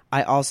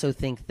I also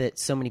think that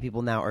so many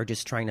people now are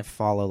just trying to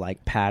follow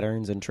like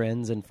patterns and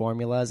trends and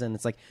formulas, and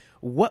it's like,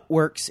 what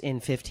works in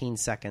 15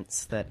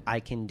 seconds that I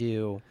can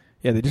do.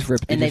 Yeah, they just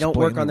rip. And they just don't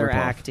work blatantly on their rip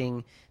off.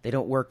 acting. They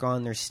don't work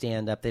on their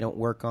stand-up. They don't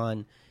work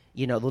on,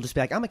 they'll just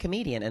be like, I'm a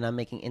comedian and I'm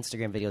making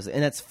Instagram videos.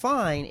 And that's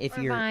fine if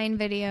Or you're Vine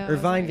videos. or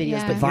Vine videos,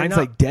 yeah. but Vine's not-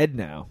 like dead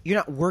now. you're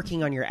not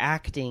working on your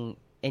acting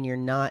and you're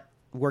not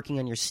working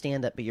on your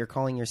stand-up, but you're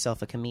calling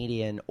yourself a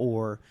comedian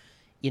or,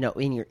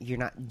 and you're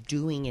not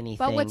doing anything.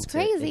 But what's to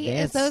crazy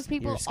is advance those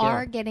people your skill.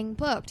 are getting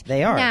booked.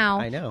 They are. Now,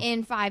 I know.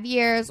 in 5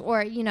 years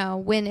or,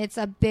 when it's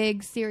a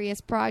big,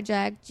 serious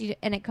project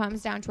and it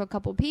comes down to a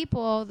couple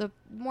people, the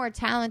more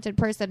talented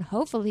person,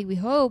 hopefully, we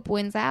hope,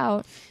 wins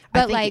out.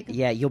 I But, think,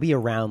 you'll be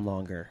around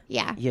longer.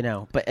 Yeah.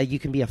 But you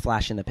can be a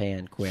flash in the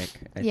pan quick.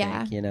 I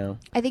think.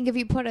 I think if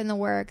you put in the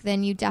work,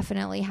 then you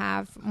definitely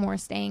have more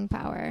staying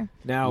power.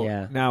 Now,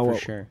 Yeah, now, for when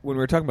sure. we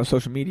were talking about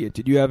social media,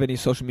 did you have any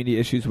social media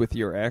issues with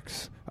your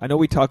ex? I know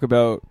we talk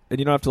about, and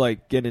you don't have to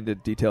like get into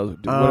details,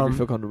 whatever you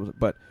feel comfortable with,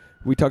 but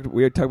we talked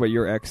about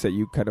your ex that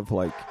you kind of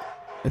like.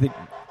 I think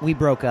We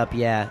broke up,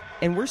 yeah,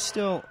 and we're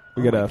still.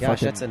 we got oh my a gosh,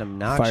 fucking that's an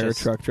obnoxious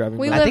fire truck driving.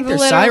 We by. I live think their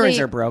literally- sirens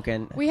are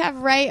broken. We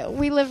live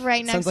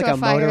right next Sounds to like a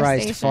fire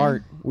motorized station.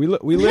 fart. We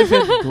live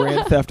in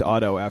Grand Theft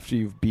Auto after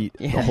you've beat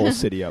the Yeah. whole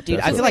city up. Dude,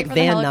 That's I feel what- like for the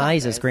Van Nuys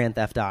helicopters. is Grand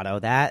Theft Auto.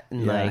 That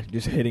and yeah,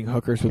 just hitting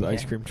hookers with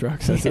ice cream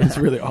trucks. That's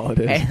really all it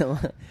is.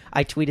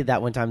 I tweeted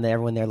that one time that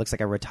everyone there looks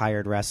like a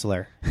retired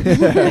wrestler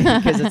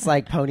because it's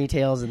like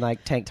ponytails and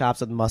like tank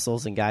tops with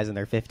muscles and guys in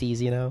their 50s.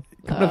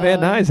 Come to Van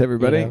Nuys,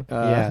 everybody.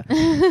 Yeah,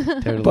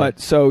 totally. But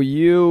so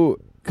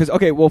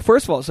well,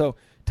 first of all, so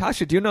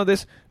Tasha, do you know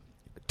this?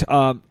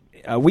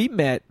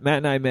 Matt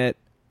and I met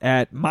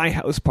at my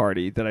house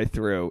party that I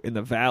threw in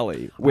the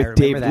Valley with remember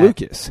Dave that.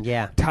 Lucas.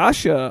 Yeah.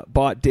 Tasha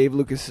bought Dave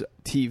Lucas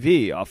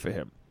TV off of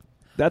him.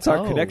 That's our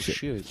Oh, connection.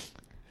 Shoot.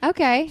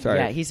 Okay. Sorry.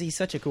 Yeah, he's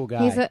such a cool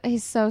guy.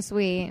 He's so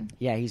sweet.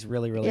 Yeah, he's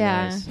really, really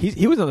Yeah. nice.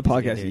 He was on the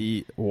podcast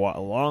He's a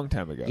a long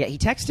time ago. Yeah, he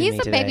texted me He's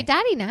a today. baby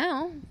daddy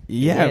now.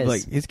 Yeah, He is.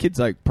 like his kid's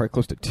like probably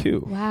close to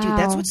 2. Wow. Dude,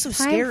 that's what's so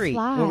Time scary.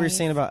 flies. What we were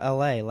saying about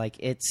LA, like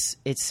it's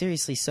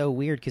seriously so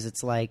weird because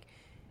it's like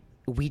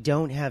we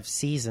don't have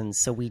seasons,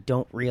 so we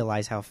don't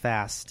realize how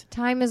fast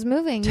Time is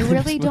moving. You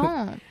really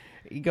don't.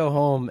 you go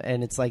home,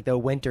 and it's like the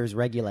winters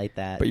regulate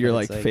that. But your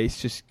it's like face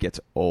just gets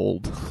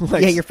old.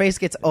 Like, yeah, your face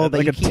gets old,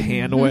 but like you a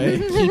tan way.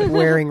 keep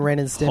wearing Ren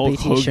and Hulk Stimpy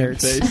Hogan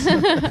t-shirts. face.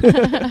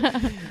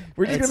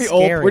 We're just It's gonna be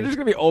old. scary. We're just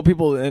gonna be old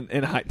people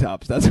in high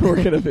tops. That's what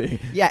we're gonna be.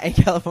 Yeah, in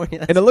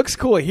California. And it looks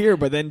cool here,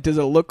 but then does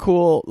it look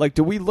cool? Like,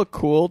 do we look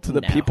cool to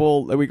the No.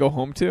 people that we go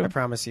home I to?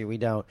 promise you, we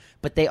don't.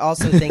 But they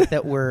also think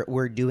that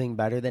we're doing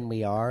better than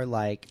we are.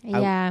 Like,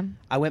 Yeah.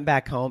 I went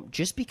back home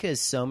just because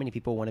so many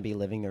people want to be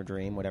living their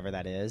dream, whatever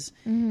that is,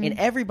 Mm-hmm. and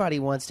everybody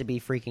wants to be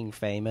freaking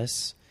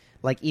famous.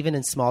 Like even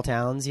in small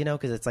towns, you know,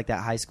 because it's like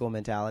that high school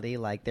mentality.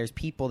 Like there's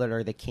people that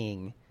are the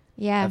king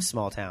Yeah. of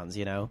small towns,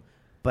 you know.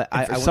 But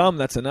And for I went- some,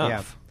 that's enough.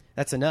 Yeah,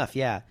 that's enough.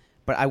 Yeah.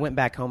 But I went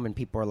back home and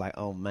people were like,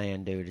 "Oh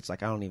man, dude, it's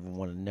like I don't even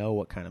want to know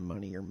what kind of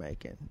money you're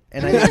making."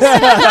 And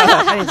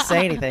I didn't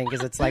say anything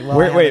because it's like, well,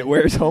 I haven't-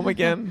 Where's home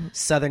again?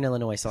 Southern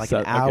Illinois, so like So-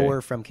 an hour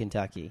okay. from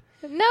Kentucky.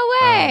 No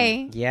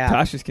way. Yeah.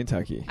 Tasha's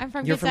Kentucky. I'm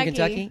from You're Kentucky. from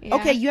Kentucky? Yeah.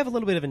 Okay, you have a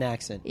little bit of an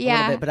accent. Yeah, A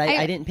little bit, but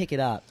I I- didn't pick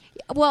it up.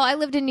 Well, I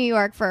lived in New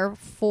York for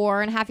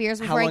 4.5 years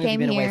How before long I have you came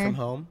been here. away from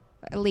home?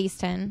 At least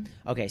 10.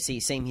 Okay,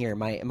 see, same here.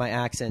 My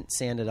accent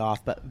sanded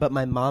off, but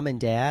my mom and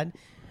dad,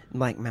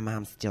 like my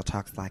mom still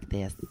talks like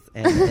this.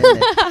 And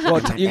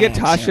Well, my you get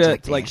dad sounds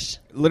Tasha like this.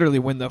 literally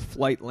when the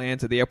flight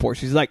lands at the airport,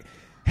 she's like,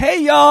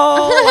 "Hey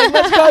y'all, like,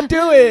 let's go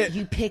do it."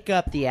 You pick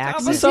up the I'm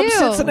accent. some do.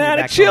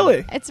 Cincinnati Back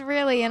chili. It's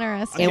really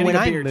interesting. And when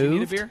Getting a I beer. Do you need a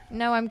moved- beer?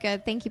 No, I'm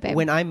good. Thank you, babe.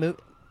 When I moved,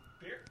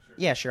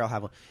 yeah, sure, I'll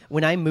have one.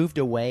 When I moved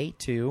away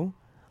too,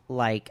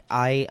 like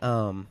I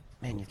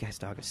man, you guys'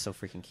 dog is so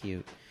freaking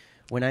cute.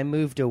 When I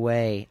moved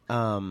away,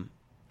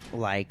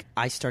 like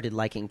I started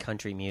liking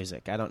country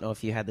music. I don't know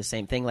if you had the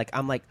same thing. Like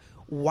I'm like,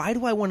 why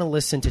do I want to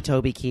listen to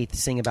Toby Keith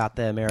sing about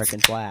the American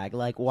flag?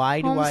 Like,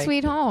 why do Home I?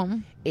 sweet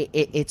home.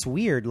 It's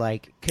weird,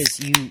 like because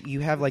you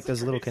have like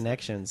those little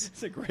connections.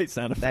 It's a great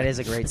sound effect. That is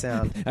a great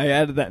sound. I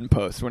added that in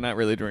post. We're not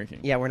really drinking.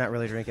 Yeah, we're not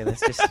really drinking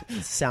this. Just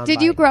sound.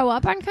 Did you bite. grow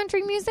up on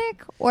country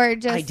music or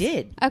just? I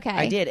did. Okay.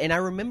 I did, and I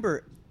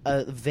remember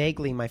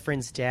vaguely my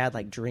friend's dad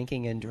like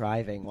drinking and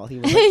driving while he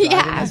was like, driving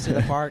Yeah. us to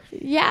the park.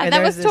 Yeah, And that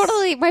there's was this-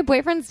 totally. My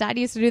boyfriend's dad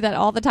used to do that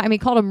all the time. He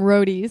called them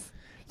roadies.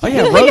 Oh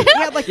yeah, road,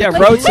 Yeah, like yeah, the-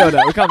 road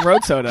soda. We call them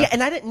road soda. Yeah,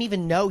 and I didn't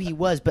even know he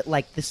was, but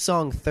like the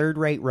song "Third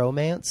Rate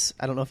Romance."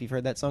 I don't know if you've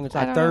heard that song. It's I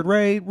like don't "Third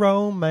Rate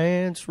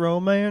Romance,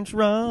 Romance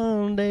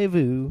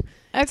Rendezvous."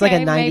 It's like a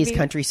Okay, '90s maybe.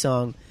 country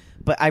song.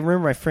 But I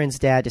remember my friend's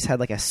dad just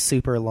had like a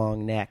super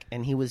long neck,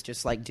 and he was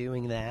just like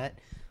doing that,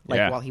 like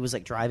Yeah. while he was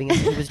like driving. And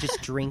he was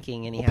just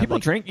drinking, and he had People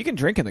like, drink. You can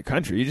drink in the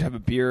country. You just have a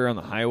beer on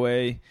the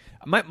highway.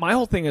 My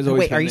whole thing is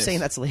always. Wait, been are you this. saying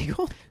that's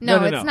legal?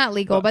 No, it's not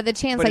legal, but the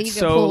chance that it's you get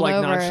so pulled like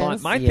over nonchalant.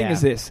 is- My thing Yeah.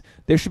 is this: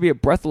 there should be a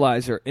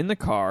breathalyzer in the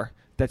car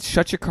that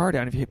shuts your car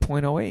down if you hit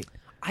 .08.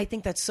 I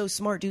think that's so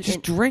smart, dude. Just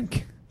And-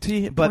 drink till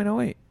you hit But-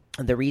 .08.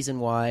 the reason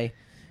why,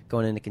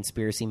 going into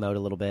conspiracy mode a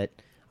little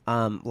bit,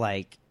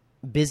 like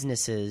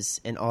businesses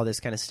and all this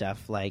kind of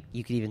stuff, like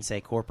you could even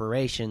say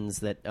corporations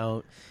that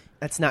don't,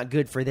 that's not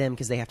good for them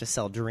because they have to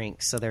sell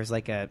drinks. So there's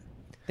like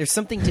there's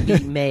something to be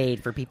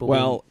made for people.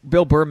 Well,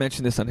 Bill Burr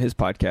mentioned this on his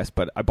podcast,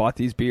 but I bought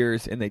these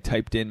beers and they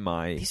typed in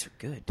my. these are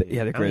good. Yeah,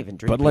 they're I don't great. even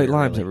drink Bud Light beer,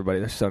 Limes, really. everybody.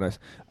 They're so nice.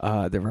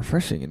 They're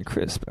refreshing and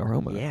crisp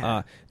aroma.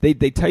 Yeah. They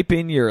type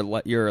in your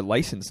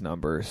license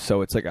number,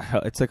 so it's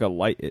like a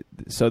light,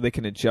 so they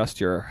can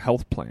adjust your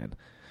health plan.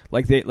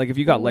 Like if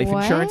you got life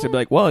What? insurance, it'd be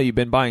like, well, you've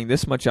been buying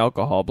this much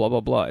alcohol, blah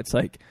blah blah. It's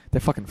like they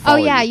fucking. Oh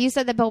Follow yeah, you. you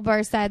said that Bill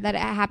Burr said that it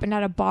happened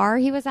at a bar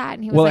he was at,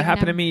 and he was Well, like, it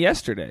happened no. to me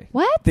yesterday.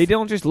 What? They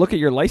don't just look at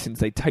your license;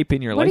 they type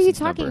in your What are license.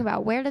 you talking number.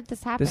 about? Where did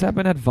this happen? This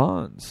happened at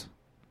Vons.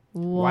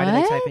 What? Why do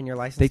they type in your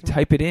license? They number?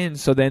 type it in,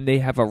 so then they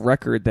have a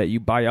record that you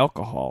buy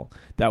alcohol.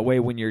 That way,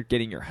 when you're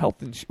getting your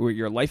or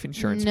your life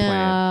insurance No,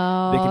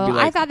 plan, they can be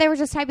like, I thought they were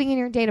just typing in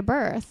your date of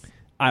birth.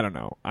 I don't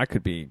know. I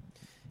could be.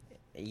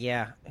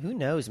 Yeah, who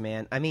knows,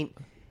 man? I mean,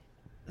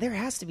 there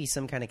has to be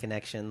some kind of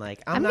connection.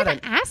 Like I'm not gonna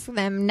a- ask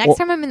them next Well-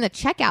 time I'm in the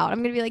checkout.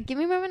 I'm gonna be like, "Give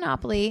me my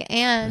Monopoly,"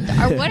 and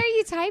or what are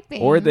you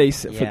typing? Or they.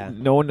 Yeah.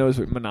 No one knows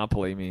what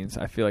Monopoly means.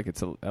 I feel like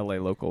it's a LA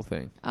local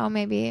thing. Oh,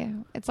 maybe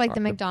it's like the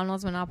Or-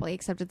 McDonald's Monopoly,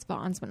 except it's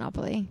Vaughn's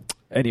Monopoly.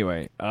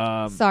 Anyway,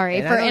 Sorry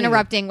and I for don't even-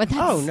 interrupting with that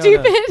Oh, no, no.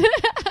 stupid.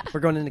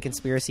 We're going into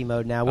conspiracy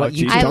mode now. Oh, What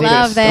geez, YouTube? I don't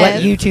love get us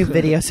What this. YouTube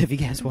videos have you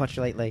guys watched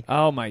lately?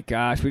 oh my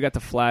gosh, we got the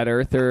flat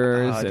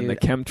earthers Oh, and dude. the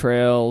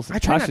chemtrails. I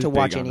try not Tasha's to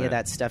watch big on any of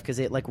that stuff because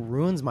it like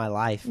ruins my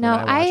life. No,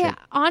 when I watch it.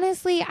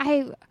 honestly,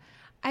 I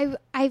don't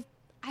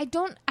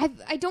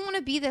want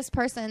to be this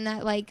person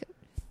that like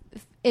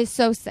is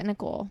so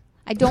cynical.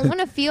 I don't want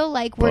to feel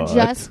like we're But-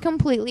 just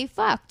completely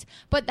fucked.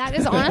 But that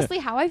is honestly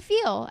how I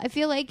feel. I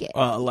feel like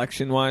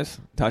Election wise,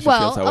 Tasha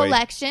feels that way.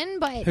 election,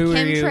 but Who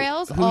are you-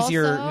 who's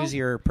who's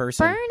your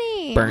person?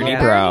 Bernie. Bernie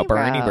Yeah. Brow,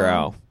 Bernie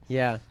Brow.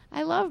 Yeah.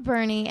 I love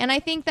Bernie, and I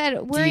think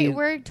that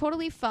we're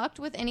totally fucked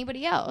with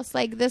anybody else.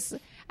 Like this,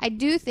 I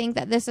do think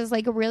that this is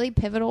like a really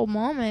pivotal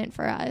moment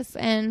for us.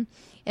 And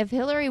if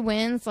Hillary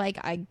wins, like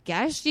I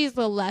guess she's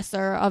the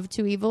lesser of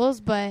two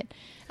evils, but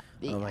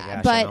Oh my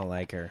gosh, but I don't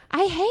like her.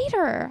 I hate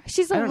her.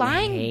 She's a I don't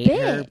lying hate bitch.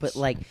 her, but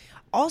like,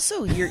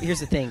 also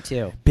here's the thing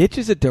too. Bitch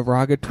is a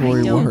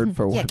derogatory I don't- word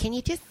for Yeah, one. can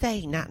you just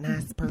say not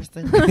nice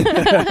person?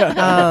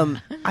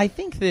 I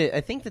think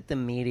that the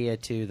media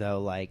too,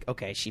 though, like,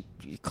 okay, she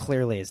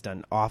clearly has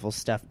done awful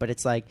stuff, but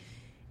it's like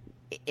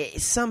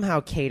it somehow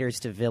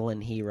caters to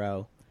villain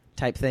hero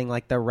type thing,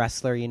 like the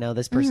wrestler. You know,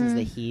 this person's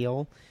the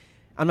heel.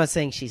 I'm not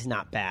saying she's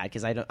not bad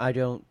because I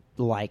don't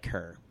like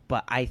her,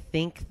 but I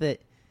think that.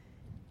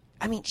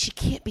 I mean, she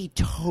can't be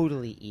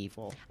totally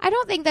evil. I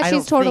don't think that I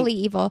she's don't totally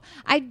evil.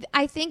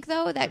 I think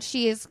though that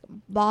she is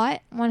bought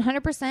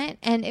 100%,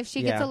 and if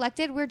she gets Yeah.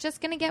 elected, we're just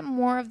going to get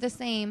more of the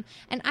same.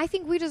 And I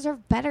think we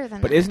deserve better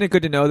than But that. isn't it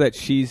good to know that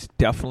she's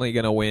definitely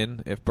going to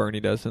win if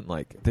Bernie doesn't?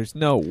 Like, there's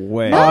no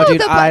way. No, Oh,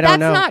 dude, I don't that's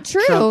know. not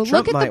true. Trump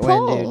Look at the might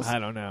win, dude. polls. I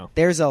don't know.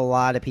 There's a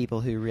lot of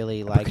people who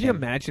really But like could you him.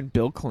 imagine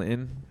Bill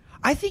Clinton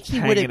I think he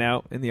would hanging have.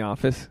 out in the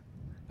office?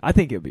 I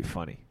think it would be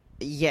funny.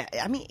 Yeah,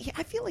 I mean,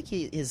 I feel like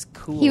he is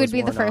cool. He would is be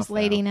the worn first off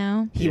lady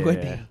now. now. He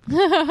would Yeah. be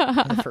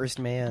the first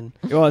man.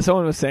 Well,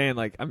 someone was saying,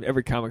 like,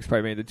 every comic's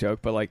probably made the joke,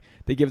 but, like,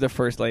 they give the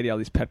first lady all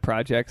these pet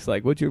projects.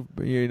 Like, you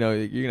know,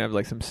 you're going to have,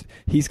 like,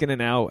 he's going to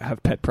now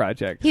have pet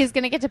projects. He's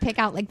going to get to pick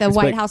out like the It's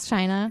White like- House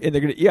china. And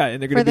they're going to,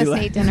 and they're going For to be the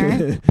like, state dinner.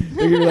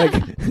 they're going to be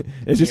like,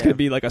 it's just Yeah. going to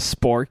be like a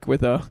spork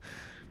with a,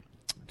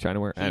 trying to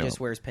wear, I He don't just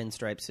know. wears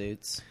pinstripe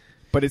suits.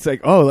 But it's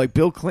like, oh, like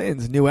Bill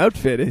Clinton's new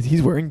outfit is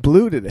he's wearing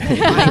blue today.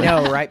 I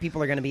know, right?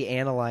 People are going to be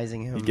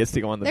analyzing him. He gets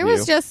to go on the There View.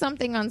 was just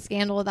something on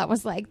Scandal that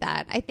was like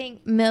that. I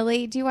think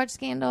Millie, do you watch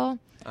Scandal?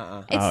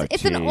 Uh-uh.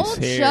 It's an jeez, old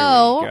here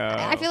show. we go.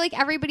 I feel like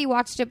everybody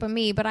watched it but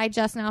me, but I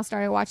just now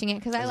started watching it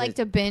because I Is like it-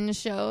 to binge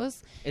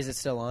shows. Is it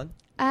still on?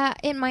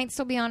 It might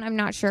still be on. I'm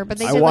not sure, but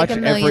they I did watch like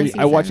a million seasons.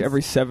 I watch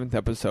every 7th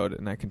episode,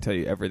 and I can tell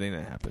you everything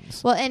that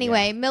happens. Well,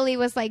 anyway, Millie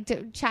was like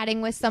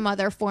chatting with some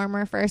other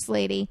former first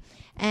lady,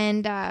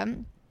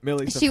 and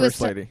Millie's she the was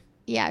first lady.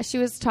 yeah, she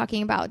was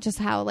talking about just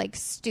how like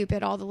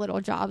stupid all the little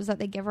jobs that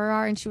they give her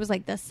are, and she was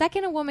like, the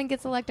second a woman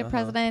gets elected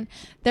president,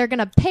 they're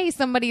gonna pay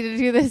somebody to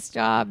do this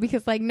job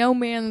because like no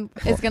man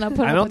is gonna put.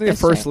 I up don't with think the this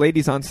first shit.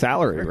 lady's on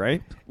salary,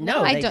 right?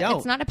 No, I they don't.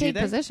 It's not a Do paid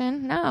they?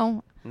 position.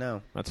 No.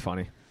 No. That's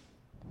funny.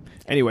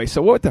 Anyway,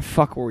 so what the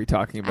fuck were we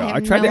talking about? have I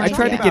tried no to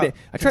idea. get it.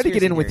 I tried to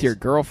get in Conspiracy with your theories.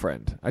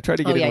 girlfriend. I tried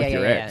to get in with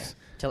your ex.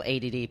 Till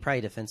ADD,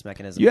 probably defense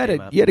mechanism. You had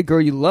came a up. you had a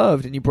girl you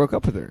loved and you broke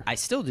up with her. I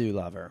still do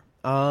love her.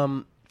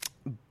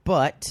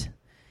 But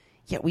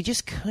yeah, we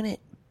just couldn't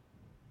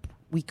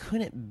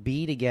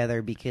be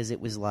together because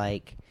it was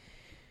like,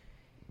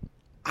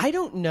 I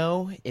don't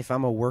know if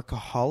I'm a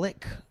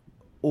workaholic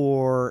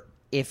or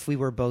if we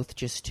were both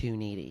just too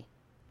needy.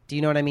 Do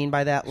you know what I mean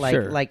by that? Like,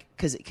 Sure.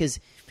 because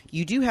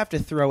you do have to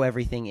throw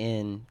everything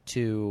in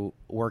to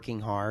working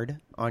hard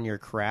on your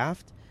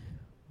craft,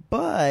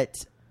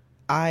 but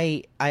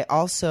I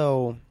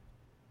also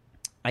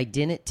I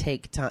didn't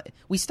take time.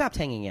 We stopped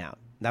hanging out.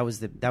 That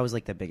was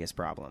like the biggest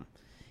problem,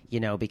 you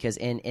know. Because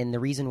and the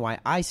reason why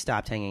I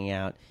stopped hanging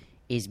out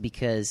is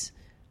because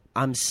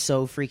I'm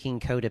so freaking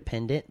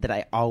codependent that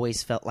I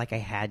always felt like I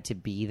had to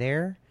be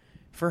there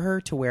for her,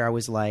 to where I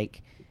was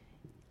like,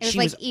 It was she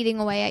like eating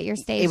away at your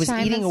stage it was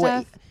time eating and away.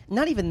 stuff.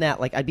 Not even that.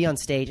 Like, I'd be on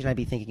stage and I'd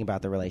be thinking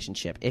about the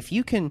relationship. If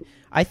you can,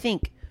 I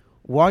think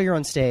while you're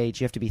on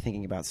stage, you have to be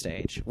thinking about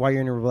stage. While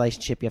you're in a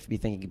relationship, you have to be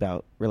thinking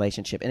about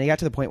relationship. And it got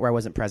to the point where I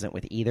wasn't present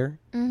with either.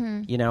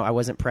 Mm-hmm. You know, I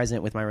wasn't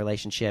present with my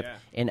relationship,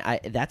 and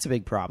that's a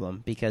big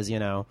problem because, you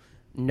know,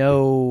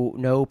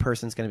 no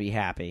person's going to be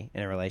happy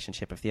in a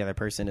relationship if the other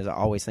person is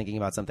always thinking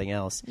about something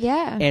else.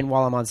 Yeah. And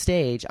while I'm on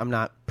stage, I'm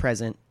not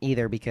present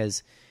either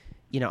because,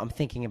 you know, I'm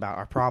thinking about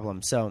our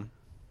problem. So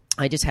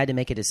I just had to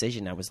make a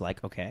decision. I was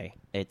like, okay,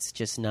 it's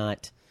just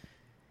not.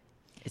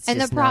 It's And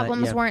the just not-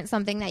 problems yeah. weren't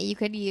something that you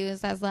could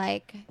use as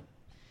like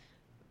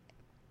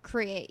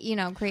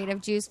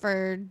creative juice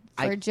for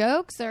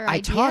jokes or I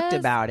ideas. talked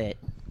about it,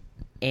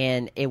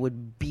 and it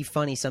would be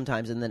funny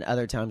sometimes, and then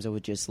other times it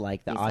would just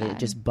like the Be audience sad.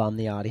 just bum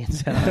the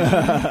audience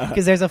out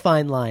because there's a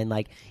fine line.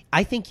 Like,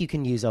 I think you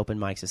can use open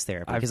mics as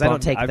therapy because I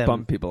don't take I've them.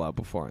 bumped people out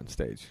before on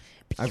stage.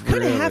 You I've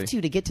kind of have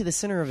really- to get to the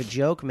center of a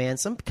joke, man.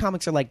 Some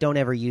comics are like, don't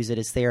ever use it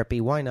as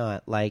therapy. Why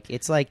not? Like,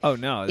 it's like, Oh,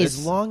 no, as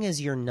this- long as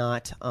you're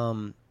not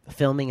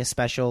filming a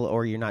special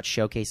or you're not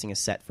showcasing a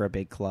set for a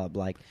big club,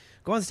 like,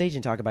 go on stage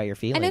and talk about your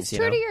feelings. And it's you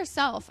true know? to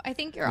yourself. I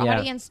think your Yeah.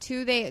 audience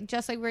too. They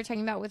just like we were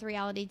talking about with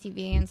reality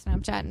TV and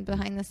Snapchat and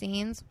behind the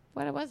scenes.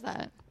 What was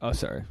that? Oh,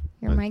 sorry.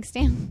 Your mic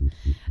stand.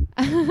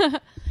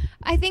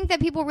 I think that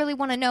people really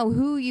want to know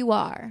who you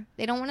are.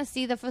 They don't want to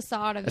see the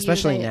facade of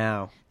Especially you.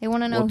 now. They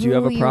want to know Well, do who you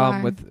have a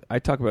problem are. with? I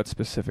talk about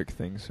specific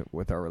things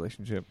with our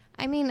relationship.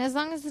 I mean, as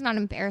long as it's not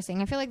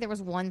embarrassing. I feel like there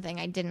was one thing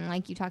I didn't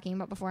like you talking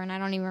about before, and I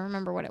don't even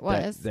remember what it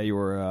was. That you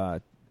were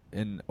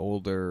an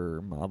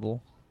older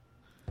model.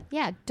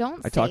 Yeah, don't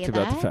I say talked that.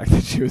 about the fact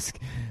that she was.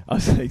 I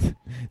was like,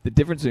 the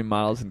difference between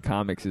models and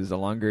comics is the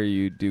longer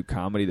you do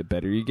comedy, the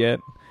better you get.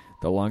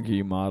 The longer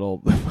you model,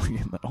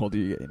 the older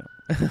you get. You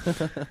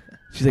know.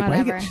 She's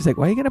like,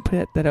 why are you gonna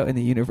put that out in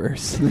the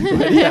universe?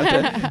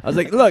 I was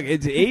like, look,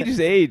 age is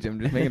age. I'm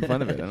just making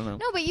fun of it. I don't know.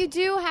 No, but you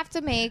do have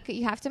to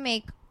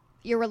make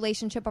your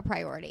relationship a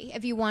priority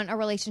if you want a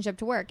relationship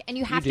to work, and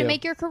you have to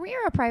make your career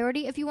a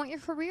priority if you want your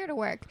career to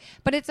work.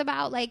 But it's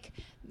about, like,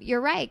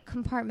 you're right,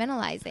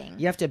 compartmentalizing.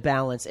 You have to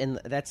balance, and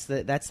that's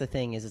the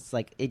thing is, it's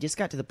like it just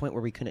got to the point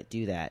where we couldn't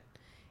do that,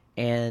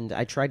 and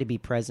I tried to be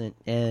present,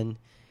 and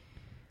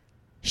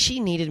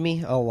she needed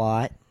me a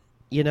lot,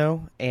 you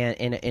know, and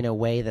in a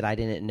way that I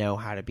didn't know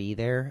how to be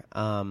there,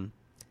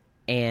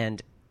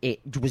 and it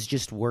was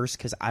just worse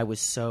because I was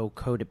so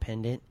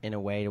codependent in a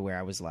way to where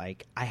I was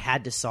like, I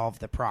had to solve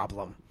the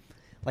problem.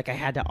 Like, I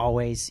had to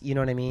always, you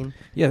know what I mean?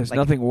 Yeah, there's like,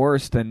 nothing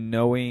worse than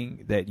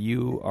knowing that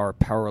you are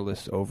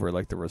powerless over,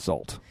 like, the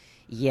result.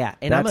 Yeah,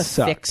 and I'm a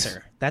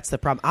fixer. That's the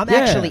problem. I'm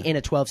actually in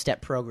a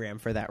 12-step program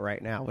for that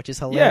right now, which is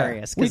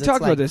hilarious. Yeah, we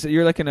talked about this.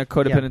 You're like in a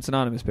Codependence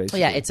Anonymous,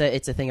 basically. Yeah, it's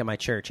a thing at my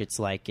church. It's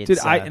like, it's... Dude,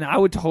 I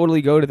would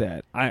totally go to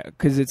that.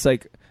 Because it's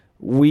like,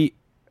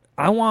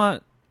 I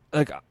want,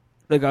 like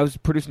I was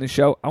producing the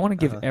show, I want to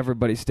give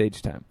everybody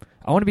stage time.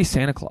 I want to be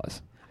Santa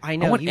Claus. I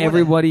know. I want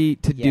everybody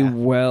to do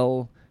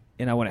well,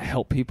 and I want to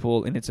help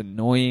people, and it's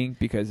annoying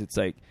because it's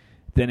like,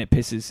 then it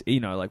pisses, you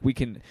know, like we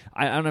can,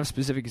 I don't have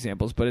specific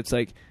examples, but it's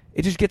like,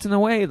 it just gets in the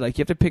way. Like,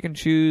 you have to pick and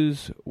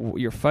choose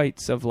your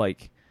fights of,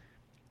 like,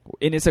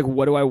 and it's like,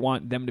 what do I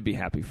want them to be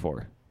happy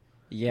for?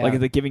 Yeah. Like,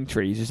 the giving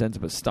tree just ends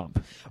up a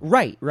stump.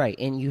 Right.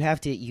 And you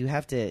have to,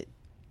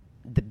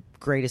 the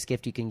greatest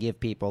gift you can give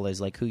people is,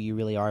 like, who you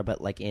really are,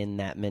 but, like, in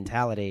that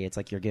mentality, it's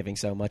like you're giving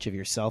so much of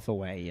yourself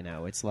away, you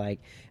know? It's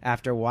like,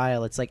 after a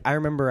while, it's like, I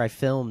remember I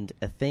filmed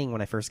a thing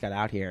when I first got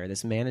out here.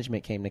 This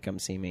management came to come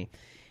see me.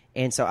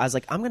 And so I was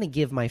like, I'm going to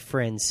give my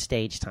friends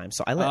stage time.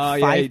 So I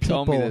let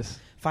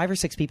 5 or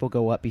 6 people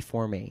go up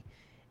before me.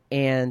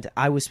 And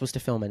I was supposed to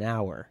film an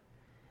hour.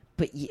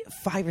 But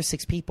 5 or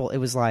 6 people, it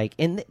was like,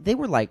 and they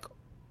were like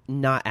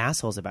not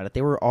assholes about it.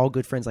 They were all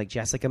good friends, like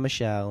Jessica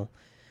Michelle,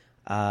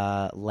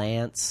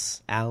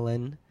 Lance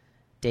Allen,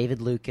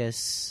 David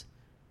Lucas.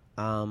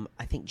 I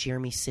think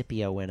Jeremy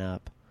Scipio went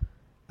up.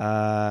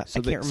 I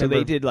can't remember. So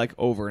they did like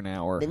over an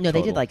hour. No, total.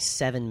 They did like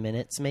 7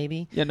 minutes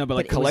maybe. Yeah, no, but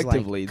like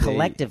collectively.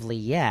 Collectively,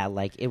 yeah.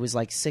 Like it was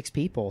like 6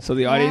 people. So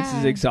the audience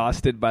is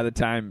exhausted by the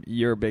time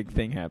your big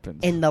thing happens.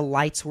 And the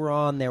lights were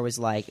on. There was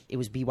like, it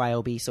was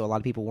BYOB, so a lot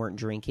of people weren't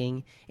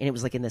drinking. And it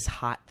was like in this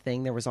hot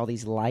thing, there was all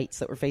these lights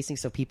that were facing,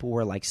 so people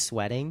were like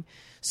sweating.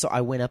 So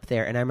I went up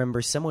there, and I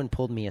remember someone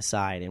pulled me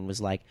aside and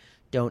was like,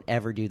 don't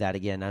ever do that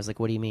again. And I was like,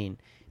 what do you mean?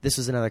 This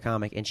was another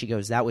comic. And she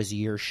goes, that was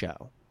your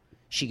show.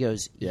 She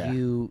goes,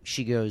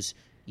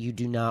 you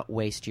do not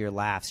waste your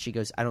laughs. She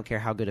goes, I don't care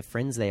how good of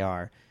friends they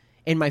are.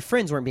 And my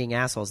friends weren't being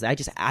assholes.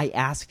 I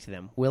asked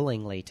them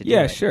willingly to do it.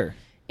 Yeah, sure.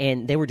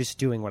 And they were just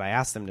doing what I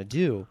asked them to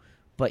do.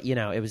 But, you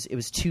know, it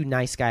was too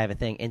nice guy of a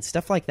thing. And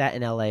stuff like that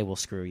in L.A. will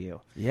screw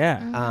you.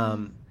 Yeah.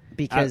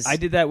 Because I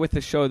did that with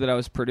the show that I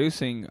was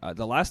producing.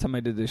 The last time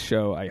I did this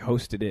show, I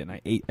hosted it, and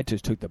I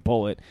just took the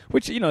bullet,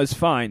 which, you know, is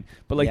fine.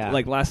 But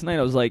like last night,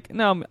 I was like,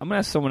 no, I'm going to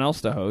ask someone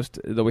else to host.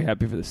 They'll be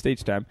happy for the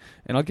stage time,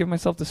 and I'll give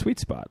myself the sweet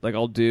spot. Like,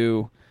 I'll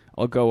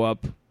go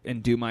up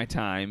and do my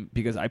time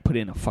because I put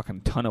in a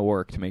fucking ton of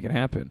work to make it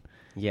happen.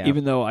 Yeah.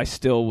 Even though I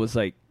still was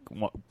like,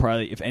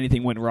 probably if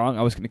anything went wrong,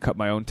 I was going to cut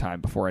my own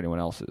time before anyone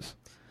else's.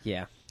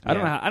 Yeah. I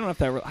don't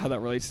know how that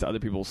relates to other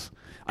people's.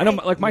 I know,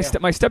 like my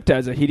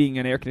stepdad's a heating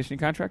and air conditioning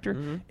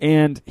contractor,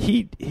 and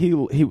he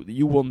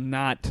you will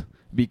not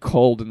be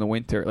cold in the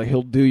winter. Like,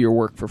 he'll do your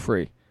work for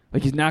free.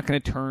 Like, he's not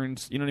going to turn.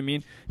 You know what I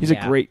mean? He's a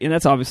great, and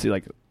that's obviously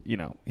like, you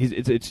know,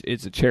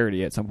 it's a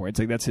charity at some point. It's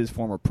like that's his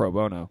form of pro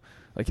bono,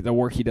 like the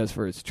work he does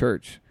for his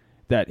church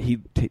that he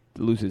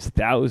loses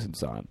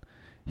thousands on.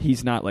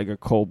 He's not like a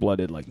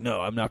cold-blooded, like,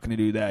 no, I'm not going to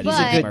do that. He's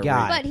a good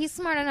guy. But he's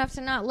smart enough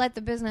to not let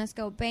the business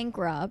go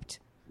bankrupt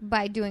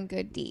by doing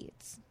good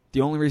deeds. The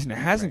only reason it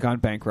hasn't gone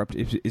bankrupt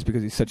is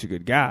because he's such a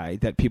good guy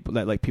that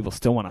people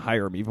still want to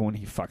hire him even when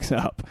he fucks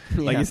up.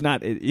 Yeah. Like, it's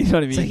not, you know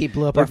what I mean? So he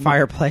blew up our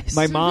fireplace.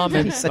 My mom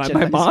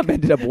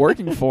ended up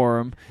working for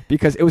him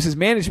because it was his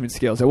management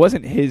skills. It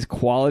wasn't his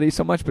quality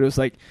so much, but it was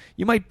like,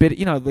 you might bid,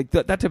 you know, like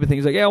that type of thing.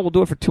 He's like, yeah, we'll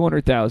do it for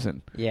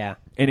 $200,000. Yeah,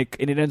 and it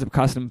ends up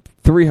costing him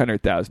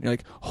 $300,000. You're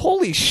like,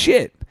 holy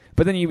shit!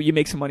 But then you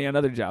make some money on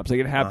other jobs. Like,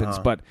 it happens.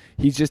 But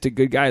he's just a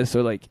good guy.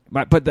 So like,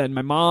 but then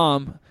my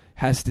mom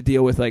has to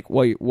deal with like,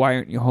 why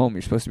aren't you home?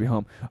 You're supposed to be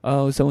home.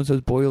 Oh,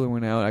 so-and-so's boiler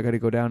went out. I got to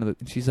go down to the...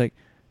 And she's like,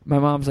 my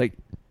mom's like,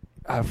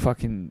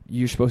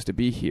 you're supposed to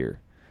be here.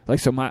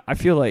 Like, so I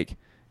feel like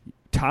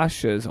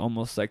Tasha's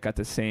almost like got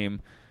the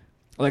same...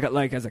 Like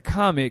as a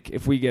comic,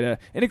 if we get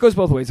and it goes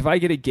both ways. If I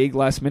get a gig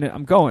last minute,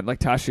 I'm going. Like,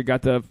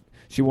 Tasha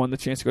she won the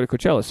chance to go to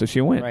Coachella, so she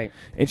went. Right.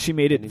 And she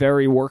made it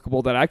very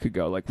workable that I could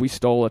go. Like, we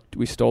stole a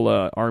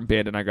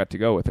armband and I got to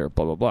go with her,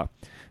 blah, blah, blah.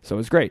 So it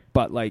was great.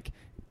 But like,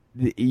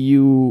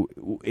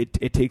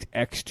 it takes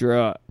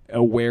extra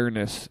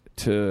awareness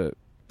to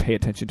pay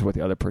attention to what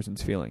the other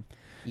person's feeling.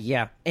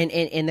 Yeah,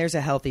 and there's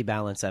a healthy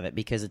balance of it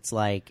because it's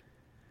like,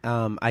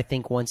 I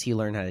think once you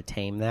learn how to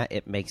tame that,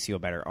 it makes you a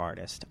better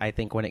artist. I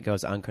think when it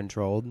goes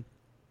uncontrolled,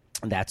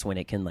 that's when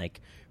it can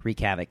like wreak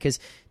havoc. Because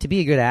to be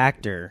a good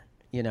actor,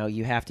 you know,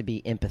 you have to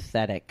be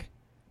empathetic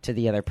to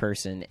the other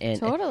person, and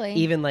Totally.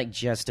 even like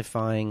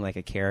justifying like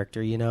a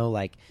character. You know,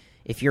 like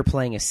if you're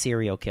playing a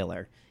serial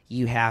killer,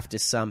 you have to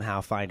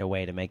somehow find a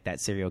way to make that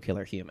serial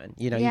killer human.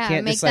 You know, Yeah, you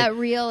can't make just, like, that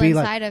real be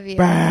inside like, of you.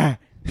 "Bah,"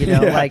 you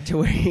know, Yeah. like to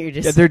where you're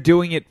just. Yeah, they're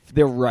doing it.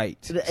 They're right.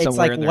 It's somewhere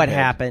like in their what head.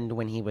 happened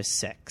when he was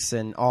 6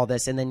 and all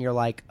this, and then you're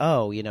like,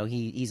 oh, you know,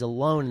 he's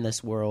alone in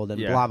this world and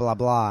Yeah. blah blah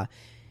blah,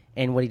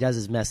 and what he does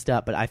is messed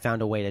up. But I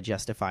found a way to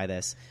justify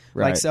this.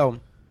 Right. Like so,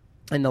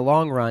 in the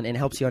long run, it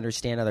helps you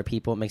understand other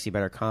people. It makes you a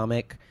better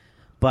comic.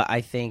 But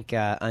I think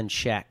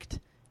unchecked,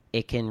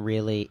 it can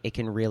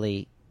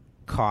really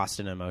cost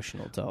an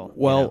emotional toll.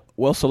 you know?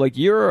 Well, so like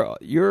you're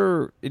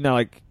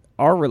like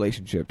our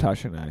relationship,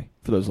 Tasha and I,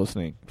 for those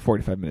listening,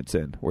 45 minutes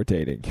in, we're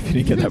dating. If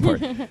you didn't get that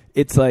part,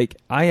 it's like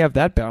I have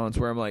that balance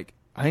where I'm like,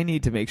 I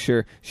need to make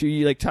sure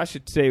she like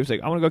Tasha today was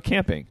like, I want to go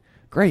camping.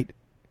 Great,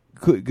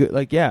 good,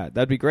 like yeah,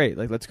 that'd be great.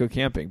 Like let's go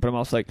camping. But I'm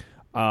also like,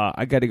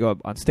 I got to go up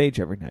on stage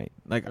every night.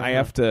 Like I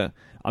have to.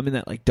 I'm in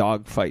that like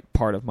dogfight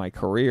part of my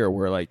career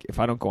where like if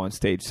I don't go on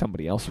stage,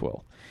 somebody else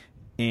will.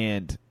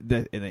 And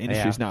the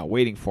industry's not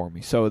waiting for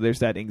me. So there's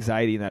that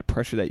anxiety and that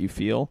pressure that you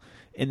feel,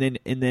 and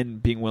then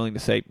being willing to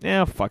say,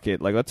 "Nah, fuck it.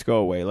 Like let's go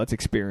away. Let's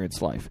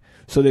experience life."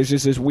 So there's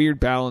just this weird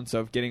balance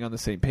of getting on the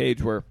same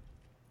page where,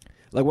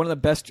 like one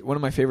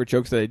of my favorite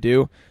jokes that I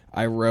do,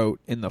 I wrote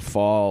in the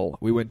fall.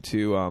 We went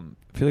to I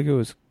feel like it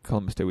was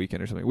Columbus Day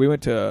weekend or something. We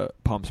went to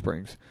Palm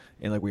Springs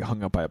and like we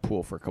hung out by a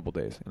pool for a couple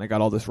days, and I got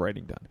all this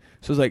writing done.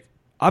 So it's like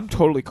I'm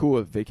totally cool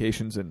with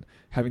vacations and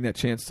having that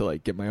chance to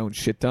like get my own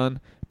shit done.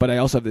 But I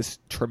also have this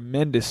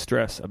tremendous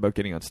stress about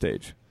getting on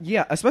stage.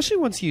 Yeah, especially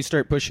once you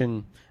start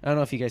pushing. I don't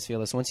know if you guys feel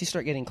this. Once you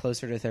start getting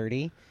closer to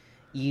 30,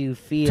 you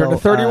feel Turn to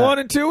 31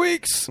 in 2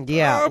 weeks.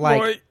 Yeah, Oh,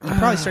 like boy. you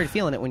probably started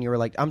feeling it when you were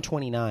like, I'm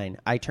 29.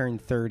 I turned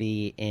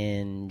 30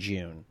 in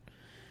June.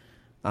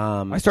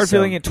 I started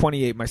feeling it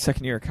 28, my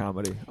second year of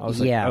comedy. I was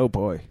like, oh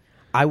boy.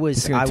 I was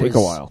It's gonna take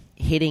a while.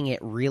 hitting it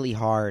really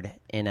hard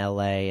in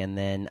LA, and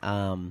then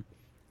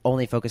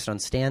only focused on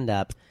stand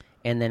up.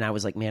 And then I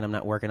was like, man, I'm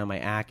not working on my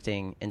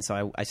acting. And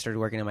so I started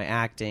working on my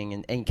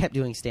acting and kept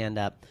doing stand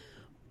up.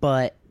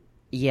 But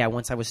yeah,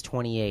 once I was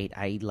 28,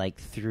 I like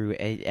threw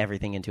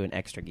everything into an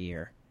extra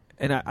gear.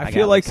 And I got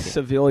feel like listening.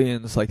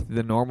 civilians, like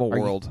the normal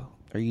world.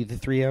 Are you the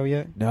 3-0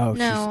 yet? No,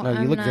 No. No, you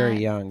I'm look not. very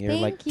young. You're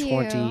Thank like you.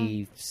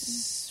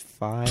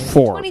 25.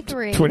 4.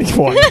 23.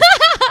 21.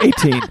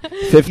 18.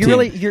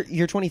 15.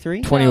 You're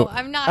 23? 20. No,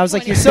 I'm not. I was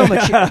like, 23. you're so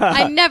much.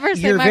 I never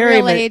said You're my very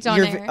real ma- age on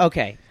you're air.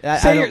 Okay.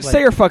 Say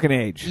your fucking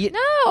age.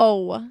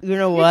 No. You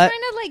know You're what? trying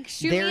to like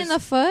shoot me in There's- the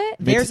foot.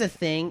 There's a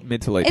thing.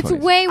 Mid to late It's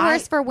 20s. way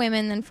worse for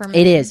women than for men.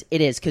 It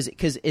is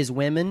because as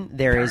women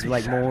there is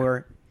like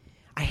more.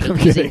 I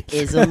hate using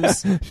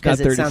isms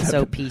because it sounds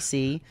so 37.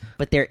 PC,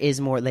 but there is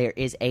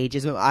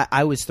ageism.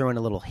 I was throwing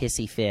a little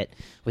hissy fit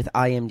with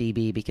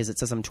IMDb because it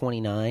says I'm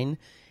 29,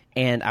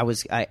 and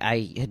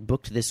I had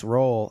booked this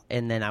role,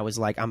 and then I was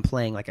like, I'm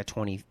playing like a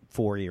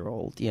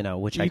 24-year-old, you know,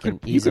 which I can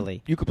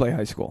easily. You could play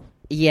high school.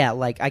 Yeah,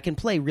 like I can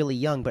play really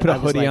young, but Put I a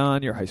was hoodie like,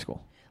 on. You're high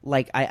school.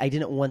 like I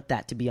didn't want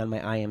that to be on my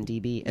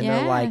IMDb, and Yeah.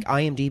 they're like,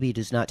 IMDb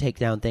does not take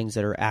down things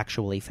that are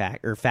actually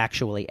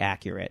factually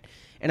accurate.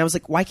 And I was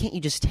like, why can't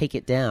you just take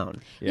it down?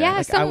 Yeah, Like,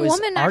 I some was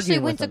woman actually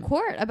arguing went to with them.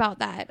 court about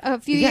that a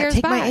few Yeah, years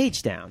take back. my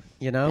age down.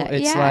 You know,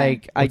 it's yeah.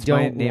 like I What's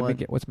my don't name want.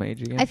 again? What's my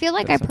age again? I feel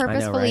like I That's not-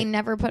 purposefully right?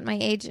 never put my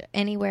age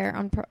anywhere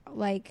on.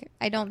 Like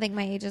I don't think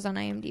my age is on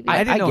IMDb.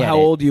 I didn't know get how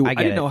it. old you. I I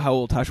get didn't it. know how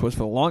old Tasha was for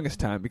the longest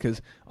time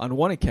because on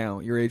one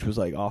account your age was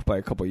like off by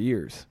a couple of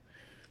years.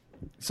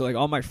 So like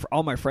all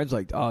my friends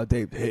like, oh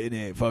Dave, it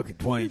ain't fucking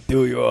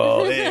 22 year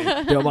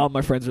old. All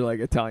my friends are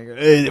like telling her,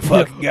 hey, the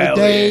fucking guy,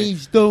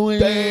 Dave's doing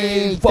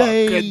Dave, it.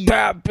 fucking Dave.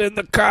 tapping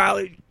the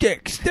college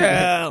dick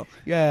style.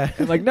 Yeah.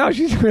 And like, no,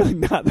 she's really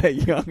not that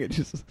young. It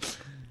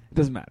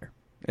doesn't matter.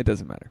 It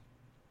doesn't matter.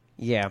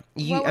 Yeah.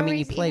 What I were mean, we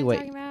you play even what?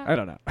 talking about? I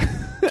don't know.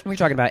 We're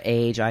talking about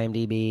age,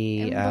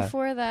 IMDb. And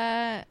before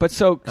that, But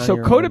so I don't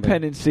remember.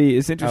 codependency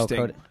is interesting.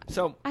 code-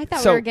 So I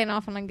thought so we were getting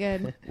off on a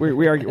good.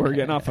 we're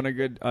getting off on a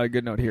good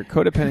note here.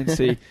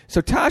 Codependency.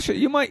 So Tasha,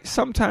 you might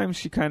sometimes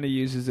she kind of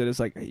uses it as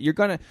like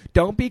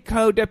don't be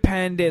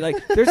codependent.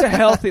 Like there's a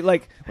healthy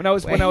like when I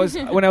was You asking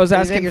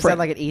make yourself friends.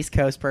 like an East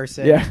Coast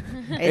person. Yeah,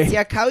 It's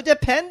your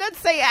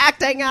codependency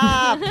acting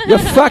up. your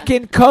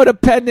fucking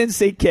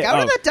codependency kid. Go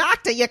to the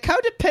doctor. Your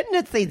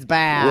codependency's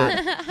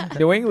bad.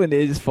 New England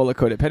is full of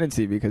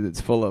codependency because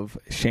it's full of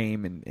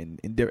shame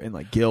and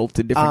like guilt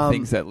and different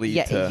things that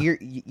lead to.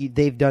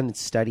 They've done a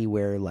study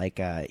where like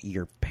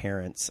your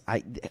parents.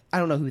 I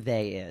don't know who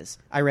they is.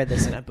 I read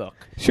this in a book.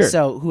 Sure.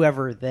 So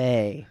whoever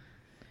they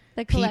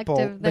The people,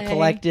 collective. the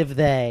collective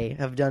they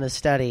have done a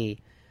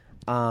study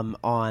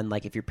on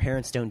like if your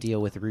parents don't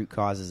deal with root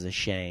causes of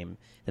shame,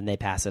 then they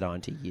pass it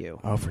on to you.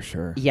 Oh, for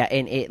sure. Yeah,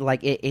 and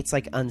it's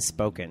like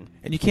unspoken.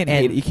 And you can't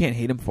And-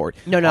 hate them for it.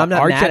 No, I'm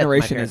not Our mad at my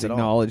generation parents has at all.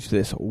 acknowledged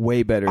this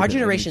way better. Our than any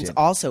generation's gen.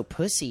 also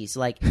pussies.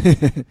 Like,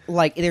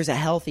 like there's a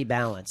healthy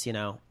balance, you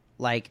know.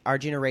 Like our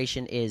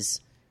generation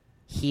is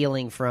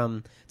healing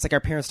from. It's like our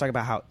parents talk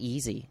about how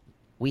easy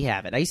we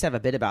have it. I used to have a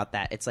bit about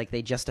that. It's like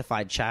they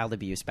justified child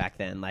abuse back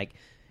then, like.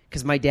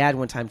 Because my dad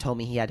one time told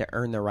me he had to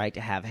earn the right to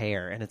have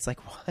hair, and it's like,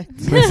 what?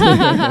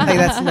 Like,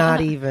 that's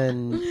not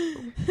even.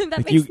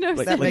 That makes You, no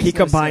like, sense. like makes he no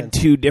combined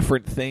sense. two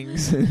different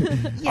things.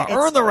 Yeah, I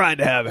earned the right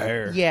to have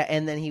hair. Yeah,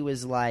 and then he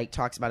was like,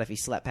 talks about if he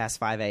slept past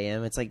 5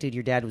 a.m. It's like, dude,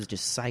 your dad was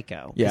just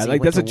psycho. Yeah, 'Cause he like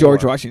went that's to a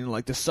George war. Washington.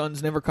 Like the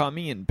sun's never caught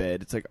me in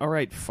bed. It's like, all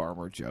right,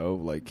 Farmer Joe.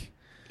 Like,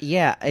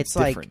 Yeah, it's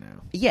like, different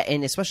now. yeah,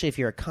 and especially if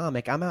you're a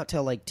comic, I'm out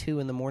till like 2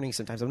 a.m.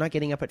 sometimes. I'm not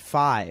getting up at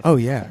 5. oh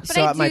yeah, But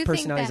so I my do think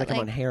personality is that, like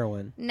I'm on like,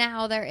 heroin.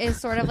 Now there is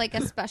sort of like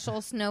a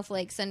special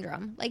snowflake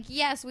syndrome. Like,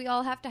 yes, we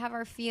all have to have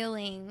our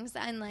feelings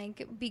and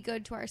like be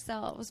good to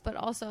ourselves, but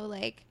also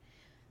like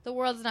the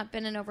world's not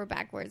bending over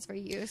backwards for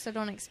you, so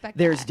don't expect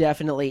There's that.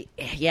 definitely,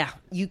 yeah,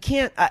 you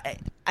can't.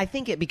 I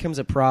think it becomes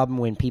a problem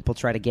when people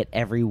try to get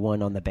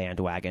everyone on the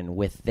bandwagon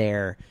with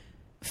their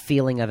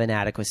feeling of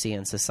inadequacy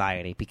in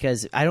society,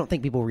 because I don't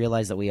think people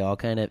realize that we all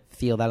kind of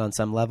feel that on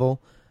some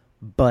level.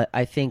 But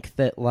I think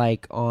that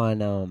like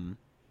on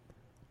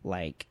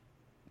like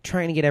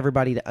trying to get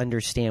everybody to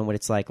understand what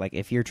it's like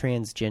if you're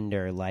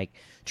transgender, like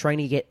trying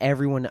to get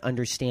everyone to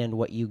understand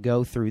what you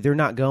go through, they're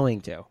not going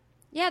to.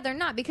 Yeah, they're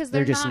not, because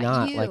They're they're just not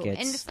not, you. like, And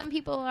it's- some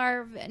people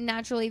are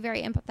naturally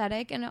very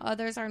empathetic, and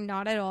others are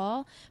not at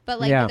all. But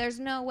like, Yeah. there's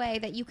no way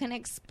that you can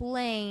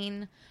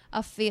explain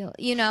a feel.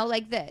 You know,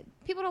 like that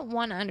people don't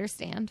want to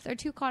understand. They're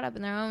too caught up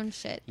in their own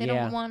shit. They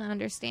Yeah. don't want to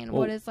understand Well,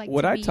 what it's like.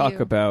 What to I be talk you.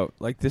 about,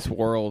 like this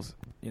world,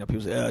 you know,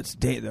 people say, "Oh, it's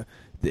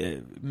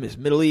the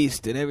Middle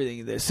East and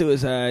everything, the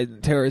suicide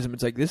and terrorism."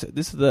 It's like this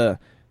is the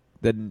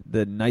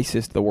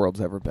nicest the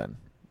world's ever been.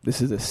 This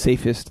is the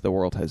safest the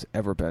world has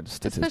ever been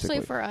statistically.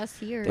 especially for us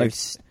here. Like,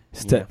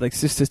 Yeah. like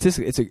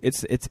statistically,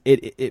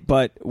 it.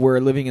 But we're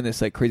living in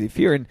this like crazy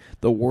fear, and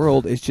the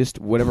world is just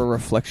whatever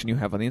reflection you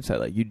have on the inside.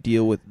 Like you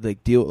deal with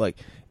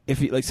if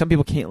you like, some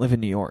people can't live in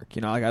New York.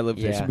 You know, like I live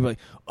there. Yeah. Some people are like,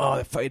 oh,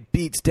 if it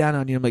beats down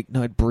on you, I'm like,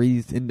 no, it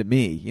breathed into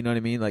me. You know what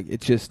I mean? Like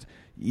it's just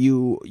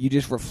you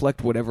just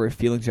reflect whatever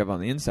feelings you have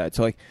on the inside.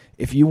 So like,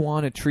 if you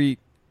want to treat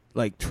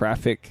like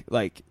traffic,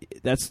 like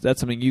that's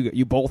something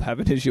you both have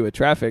an issue with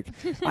traffic.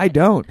 I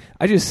don't.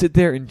 I just sit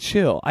there and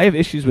chill. I have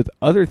issues with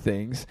other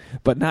things,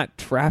 but not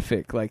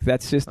traffic. Like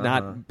that's just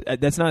not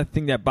that's not a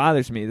thing that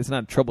bothers me. That's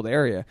not a troubled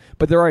area.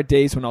 But there are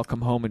days when I'll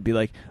come home and be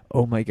like,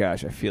 oh my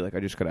gosh, I feel like I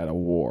just got out of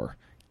war.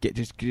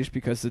 Just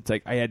because it's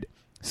like I had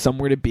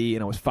somewhere to be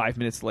and I was 5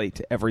 minutes late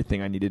to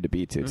everything I needed to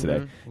be to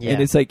today. Yeah.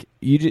 And it's like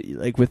you just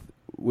like with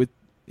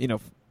you know,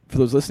 for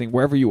those listening,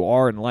 wherever you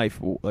are in life,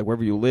 like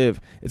wherever you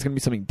live, it's going to be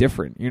something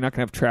different. You're not going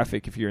to have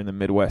traffic if you're in the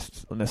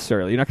Midwest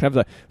necessarily. You're not going to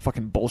have the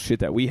fucking bullshit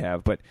that we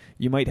have, but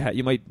you might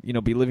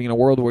be living in a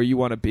world where you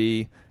want to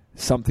be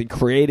something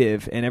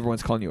creative and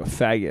everyone's calling you a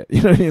faggot.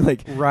 You know what I mean?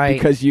 Like, Right.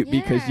 because you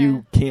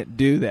Yeah. can't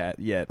do that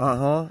yet.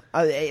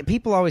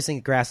 People always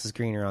think grass is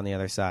greener on the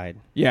other side.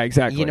 Yeah,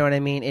 exactly. You know what I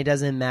mean? It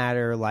doesn't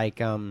matter.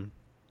 Like,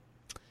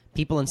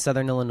 people in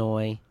Southern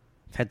Illinois,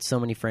 I've had so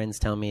many friends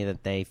tell me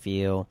that they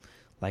feel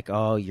like,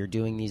 oh, you're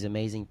doing these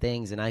amazing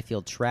things, and I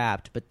feel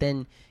trapped. But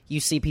then you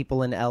see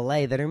people in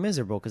LA that are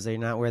miserable because they're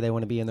not where they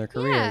want to be in their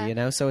career. Yeah. You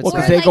know, so it's Well,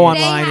 'cause not- they like go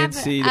they online have and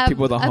see the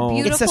people with a home.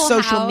 it's a beautiful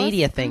social house.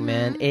 media thing,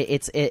 man.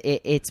 Mhm.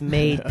 It's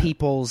made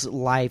people's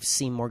lives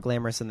seem more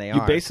glamorous than they You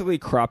are. basically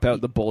crop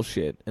out the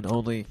bullshit and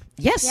only.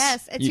 Yes,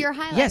 Yes, it's You- your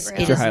highlight yes,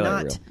 reel. it your is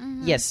highlight not.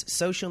 reel. Yes,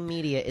 social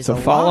media is So a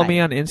follow lie. me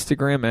on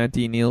Instagram at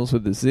DNeils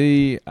with the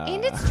Z.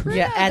 And it's true.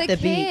 Yeah, at the the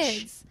beach,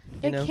 kids.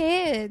 The you know?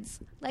 kids.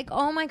 Like,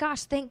 oh my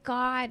gosh, thank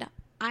God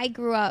I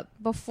grew up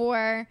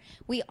before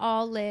we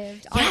all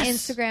lived on Yes.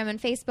 Instagram and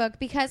Facebook,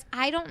 because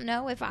I don't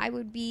know if I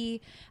would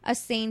be a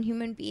sane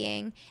human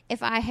being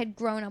if I had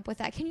grown up with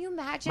that. Can you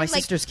imagine? My Like,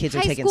 sister's kids are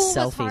high taking school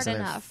was selfies hard and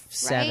they're enough,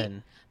 7.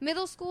 right?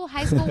 Middle school,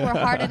 high school were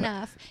hard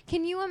enough.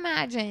 Can you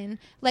imagine,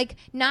 like,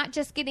 not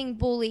just getting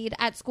bullied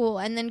at school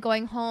and then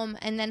going home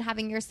and then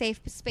having your safe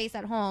space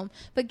at home,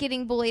 but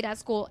getting bullied at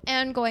school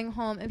and going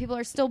home, and people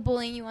are still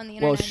bullying you on the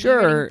internet? Well, and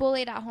you're sure, getting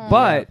bullied at home.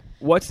 But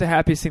what's the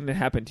happiest thing that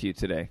happened to you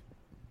today?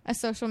 A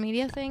social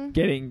media thing?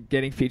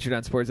 Getting featured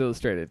on Sports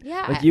Illustrated.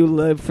 Yeah. Like you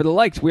live for the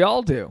likes. We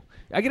all do.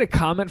 I get a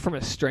comment from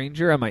a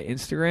stranger on my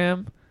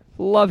Instagram.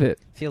 Love it.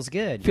 Feels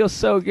good. Feels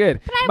so good.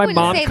 But I my wouldn't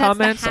mom say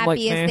comments. that's the I'm like,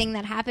 happiest eh. thing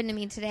that happened to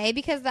me today,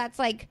 because that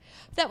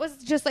was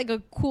just like a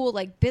cool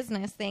like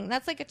business thing.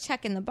 That's like a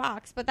check in the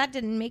box, but that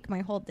didn't make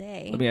my whole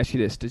day. Let me ask you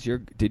this: did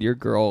your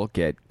girl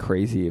get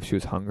crazy if she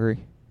was hungry?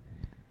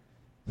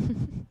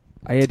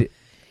 I had.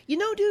 You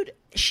know, dude,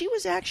 she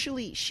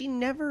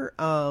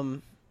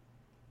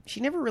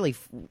never really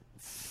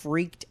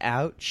freaked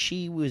out.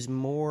 She was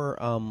more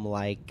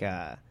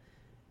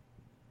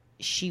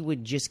she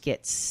would just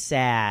get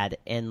sad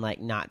and like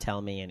not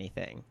tell me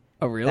anything.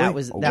 Oh, really? That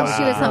was She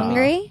was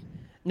hungry?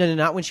 No,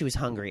 not when she was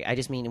hungry. I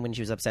just mean when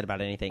she was upset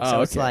about anything. Oh,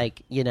 So it's okay.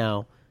 like, you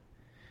know,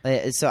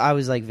 so I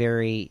was like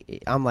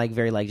I'm like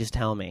very like, just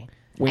tell me.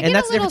 I get And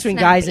that's a the difference little between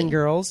guys snappy. and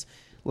girls.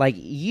 Like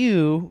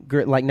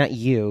like not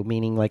you,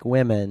 meaning like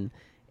women,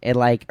 and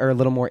like are a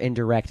little more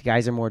indirect.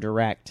 Guys are more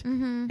direct.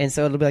 Mm-hmm. And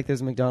so it'll be like, there's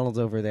a McDonald's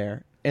over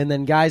there. And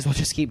then guys will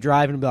just keep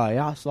driving and be like,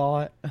 yeah, I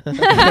saw it.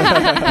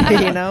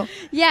 You know?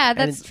 Yeah, And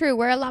that's true.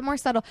 We're a lot more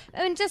subtle.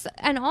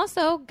 And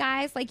also,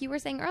 guys, like you were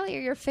saying earlier,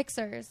 you're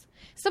fixers.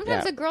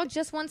 Sometimes Yeah. a girl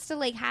just wants to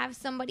like have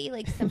somebody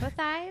like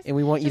sympathize. And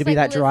we want you Just, to be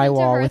like, that listen to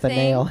drywall her with a thing.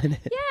 nail in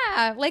it.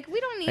 Yeah, like we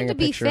don't need Hang to a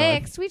be picture on.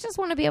 fixed. We just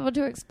want to be able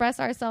to express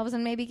ourselves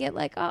and maybe get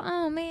like,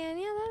 oh man,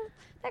 yeah,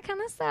 that kind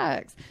of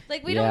sucks.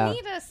 Like we Yeah. don't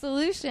need a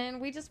solution.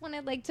 We just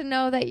wanted like to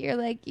know that you're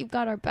like you've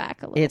got our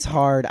back a little. It's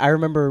hard. I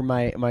remember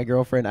my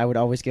girlfriend, I would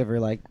always give her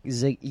like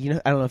Zig, you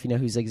know, I don't know if you know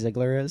who Zig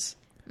Ziglar is.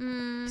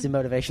 He's a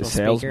motivational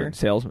speaker.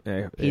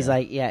 Salesman. He's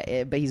like,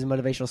 but he's a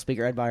motivational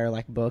speaker. I'd buy her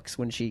like books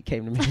when she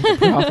came to me with a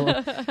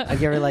problem. I'd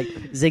give her like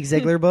Zig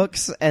Ziglar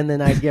books, and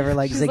then I'd give her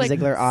like She's Zig like,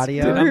 Ziglar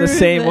audio. Dude, I'm the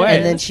same way.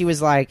 And then she was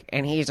like,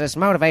 and he's this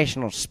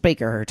motivational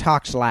speaker who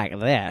talks like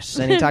this,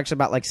 and he talks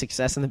about like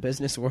success in the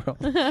business world.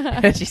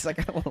 And she's like,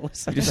 I don't want to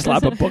listen. You just to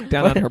slap this. a book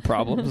down on her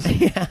problems.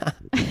 Yeah.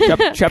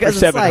 Chapter 'Cause it's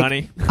 7, like,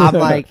 honey. I'm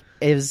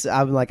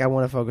like, I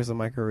want to focus on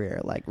my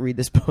career. Like, read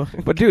this book.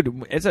 But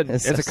dude, it's a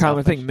It's so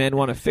common selfish. thing. Men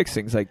want to fix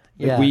things. Like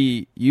Yeah.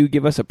 if you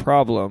give us a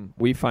problem,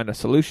 we find a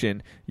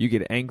solution. You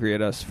get angry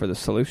at us for the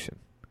solution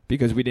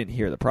because we didn't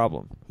hear the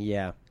problem.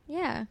 Yeah.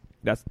 yeah.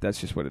 That's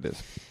just what it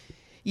is.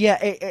 Yeah,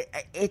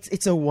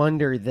 it's a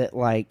wonder that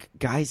like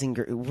guys and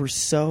girls, we're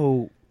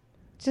so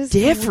Just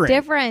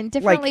differently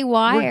differently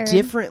wired.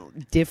 We're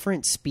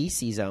different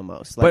species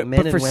almost. Like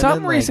men But for and women,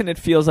 some like, reason, it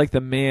feels like the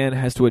man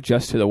has to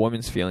adjust to the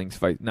woman's feelings,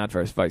 not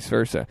vice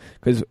versa.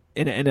 Because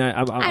I don't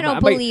I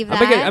believe might,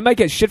 that. I might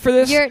get shit for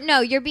this.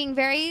 You're being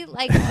very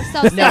like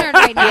self-centered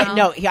right now.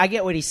 no, I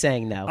get what he's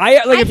saying though. If I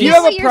you get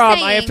have what a you're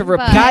problem, I have to saying,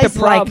 repeat but- guys the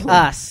problem. like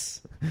us.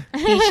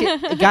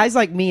 Guys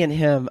like me and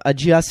him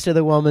adjust to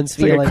the woman's It's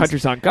like feelings a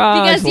country's on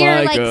guys because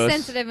you're like us.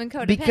 sensitive and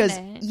codependent. because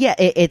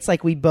it's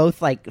like we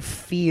both like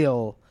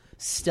feel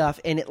stuff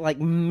and it like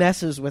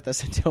messes with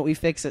us until we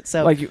fix it.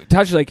 So Like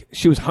Tasha's like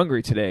she was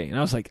hungry today, and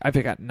I was like, I've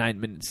got 9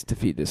 minutes to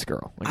feed this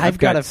girl. Like, I've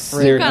got a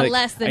fridge. You've got like,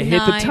 less than I hit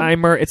 9. the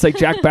timer. It's like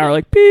Jack Bauer,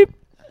 like beep,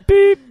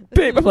 beep,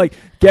 beep. I'm like,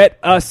 get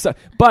us.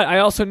 But I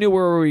also knew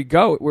where we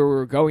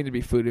were going to be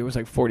food. It was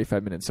like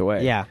 45 minutes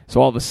away. Yeah.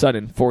 So all of a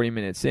sudden, 40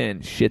 minutes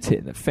in, shit's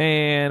hitting the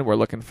fan. We're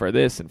looking for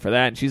this and for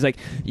that. And she's like,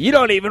 you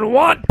don't even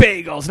want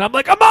bagels. And I'm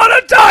like, I'm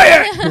on a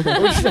diet.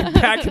 We're just like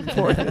back and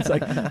forth. It's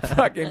like,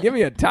 fucking give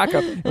me a taco.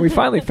 And we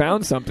finally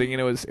found something, and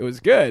it was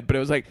good. But it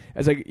was like,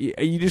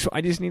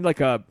 I just need like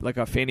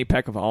a fanny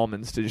pack of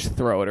almonds to just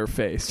throw at her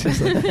face.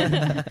 Just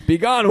like, be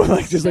gone with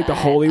like just like the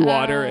holy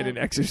water and an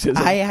exorcism.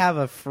 I have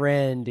a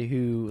friend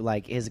who,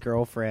 like, his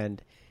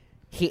girlfriend,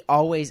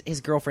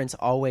 his girlfriends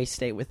always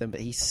stay with him, but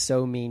he's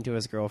so mean to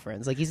his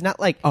girlfriends. Like, he's not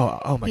like,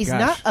 oh my he's gosh.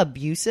 not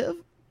abusive,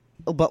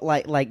 but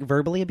like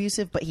verbally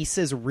abusive, but he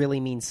says really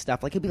mean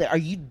stuff. Like, he'll be like, are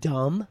you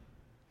dumb?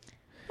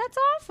 That's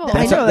awful.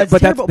 I know, that's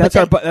but terrible, that's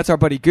but that's our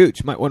buddy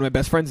Gooch. One of my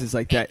best friends is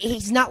like that.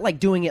 He's not like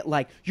doing it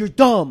like, you're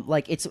dumb.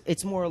 Like,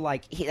 it's more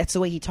like, that's the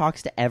way he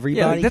talks to everybody.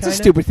 Yeah, like, that's a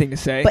kinda. stupid thing to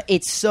say. But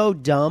it's so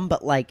dumb,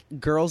 but like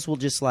girls will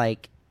just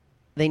like,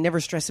 they never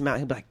stress him out.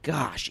 He'll be like,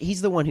 gosh,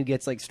 he's the one who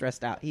gets like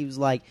stressed out. He's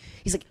like,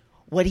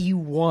 what do you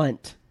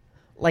want?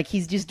 Like,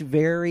 he's just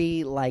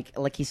very like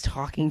he's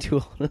talking to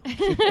a little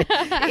kid.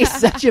 He's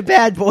such a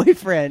bad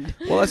boyfriend.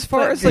 Well, as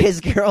far But as like,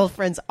 his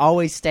girlfriends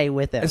always stay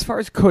with him. as far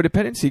as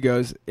codependency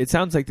goes, it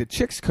sounds like the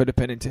chick's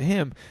codependent to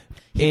him.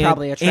 He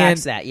probably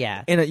attracts that,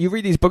 yeah. And you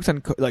read these books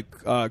on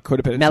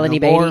codependency. Melanie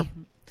No More. Beatty.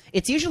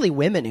 It's usually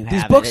women who have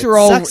These it. books It are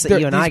all. sucks that they're-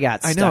 you and these- I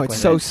got. I know stuck it with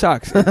so it.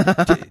 sucks.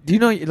 do you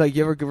know like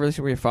you have a good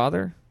relationship with your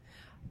father?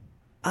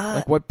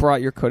 Like what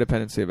brought your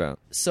codependency about?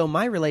 So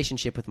my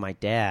relationship with my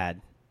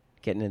dad,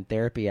 getting in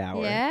therapy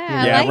hour.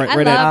 Yeah, Yeah, I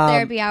right love at-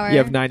 therapy hour. You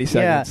have 90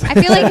 Yeah. seconds.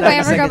 I feel like if I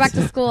ever 90 go back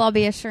seconds. to school, I'll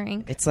be a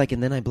shrink. It's like,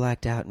 and then I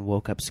blacked out and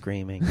woke up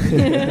screaming.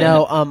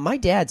 No, my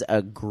dad's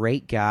a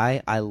great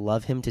guy. I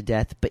love him to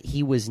death, but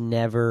he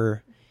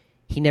never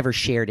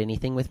shared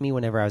anything with me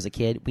whenever I was a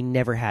kid. We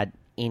never had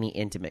any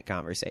intimate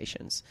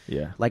conversations.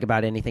 Yeah. Like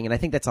about anything. And I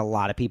think that's a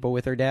lot of people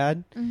with their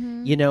dad.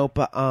 Mm-hmm. You know,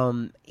 but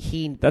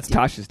That's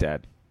Tasha's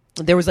dad.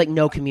 there was like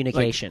no Like,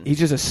 communication. he's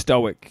just a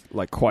stoic,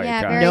 like quiet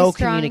Yeah, guy. very No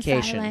strong,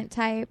 communication. silent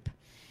type.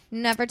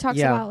 Never talks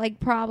Yeah. about like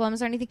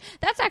problems or anything.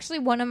 That's actually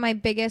one of my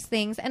biggest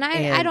things. And I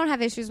And- don't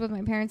have issues with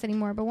my parents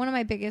anymore, but one of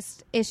my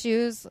biggest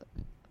issues,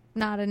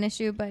 not an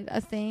issue, but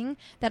a thing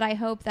that I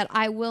hope that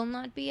I will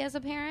not be as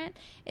a parent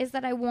is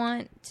that I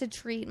want to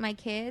treat my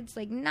kids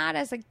like not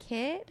as a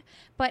kid,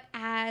 but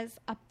as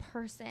a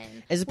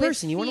person. As a with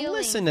person, you wanna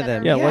feelings listen to that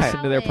them. are Yeah, Yeah.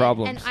 listen to their valid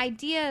problems. and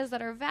ideas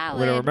that are valid.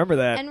 We're gonna remember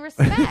that. And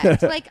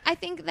respect. Like, I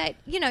think that,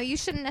 you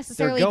shouldn't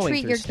necessarily going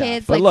treat through your stuff.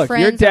 kids But like look,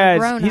 friends your dad's,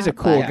 or grown he's a up,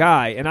 cool but-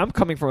 guy, and I'm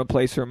coming from a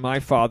place where my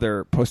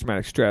father,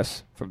 post-traumatic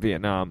stress from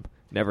Vietnam,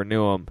 never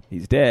knew him.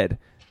 He's dead.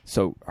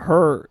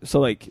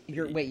 like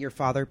your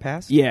father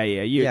passed?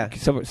 yeah,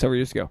 several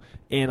years ago,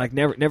 and like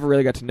never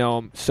really got to know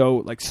him.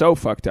 So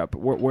fucked up.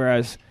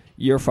 Whereas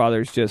your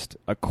father's just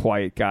a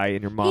quiet guy,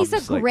 and your mom's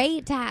he's a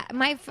great dad.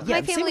 My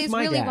family is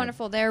really dad.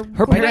 wonderful. They're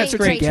her great, parents are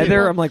great together.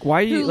 people I'm like,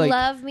 why are you who like?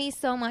 love me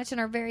so much and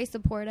are very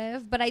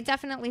supportive. But I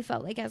definitely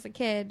felt like as a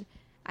kid,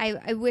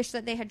 I wish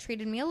that they had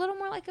treated me a little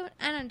more like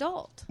an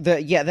adult.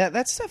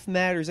 That stuff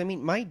matters. I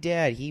mean, my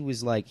dad, he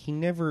was like, he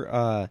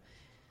never,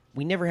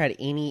 we never had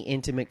any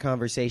intimate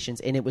conversations,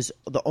 and it was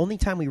the only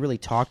time we really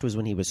talked was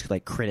when he was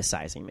like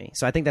criticizing me.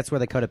 So I think that's where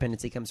the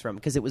codependency comes from,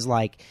 because it was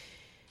like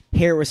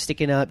hair was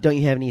sticking up. Don't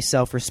you have any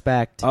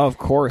self-respect? Oh, of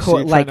course, so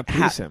you're trying to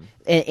please him.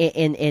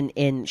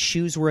 And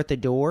shoes were at the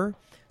door,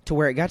 to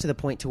where it got to the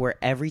point to where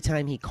every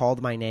time he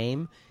called my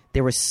name,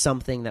 there was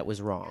something that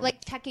was wrong.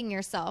 Like checking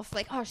yourself.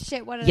 Like, oh,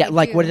 shit, what did I do? Yeah,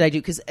 like, what did I do?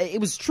 Because it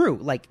was true,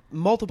 like,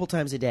 multiple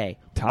times a day.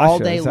 Tasha, all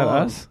day is that long.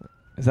 us?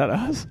 Is that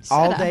us?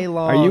 All day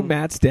long. Are you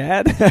Matt's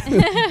dad?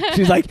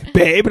 She's like,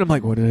 babe, and I'm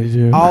like, what did I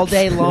do? All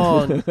day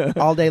long.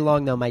 All day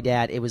long, though, my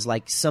dad, it was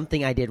like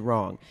something I did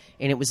wrong.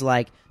 And it was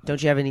like,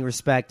 don't you have any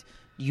respect?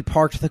 You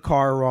parked the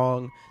car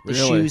wrong. The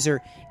Really? shoes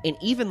are... And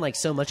even like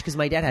so much, because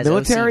my dad has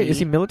military? OCD. Is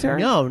he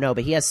military? No,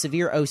 but he has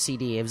severe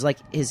OCD. It was like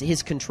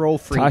his control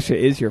freak. Tasha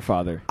is your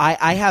father.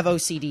 I have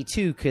OCD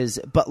too,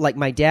 but like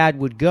my dad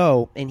would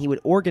go and he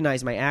would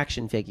organize my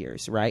action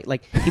figures, right?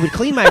 Like he would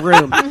clean my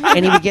room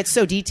and he would get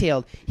so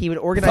detailed. He would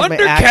organize my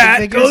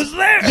action figures. Goes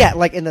there. Yeah,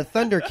 like in the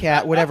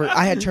Thundercat, whatever.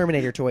 I had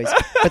Terminator toys,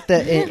 but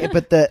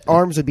the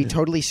arms would be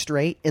totally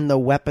straight and the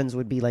weapons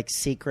would be like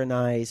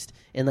synchronized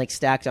and like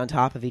stacked on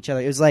top of each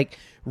other. It was like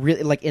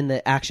really like in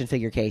the action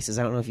figure cases.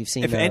 I don't know if you've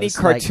seen. If those, any like,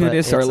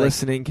 cartoonists but are it's like-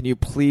 listening, can you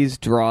please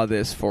draw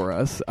this for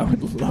us? I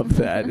would love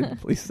that. And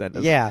please send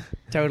us. Yeah,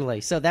 totally.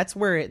 So that's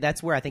where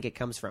I think it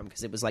comes from,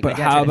 because it was like. But my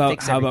dad tried to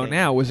fix how about everything.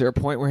 now? Was there a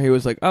point where he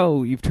was like,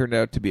 "Oh, you've turned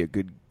out to be a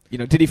good"? You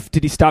know, did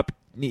he stop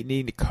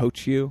needing to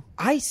coach you?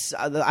 I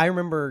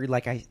remember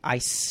like I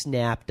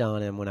snapped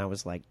on him when I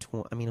was like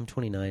I'm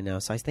 29 now,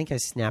 so I think I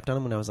snapped on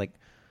him when I was like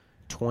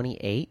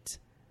 28,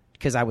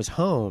 because I was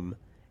home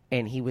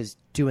and he was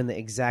doing the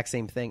exact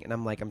same thing, and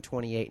I'm like, I'm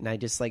 28, and I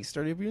just like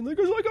started being like,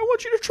 I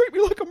want you to treat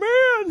me like a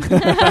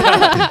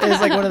man. It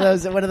was like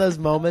one of those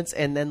moments,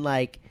 and then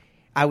like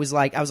I was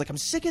like, I'm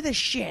sick of this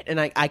shit, and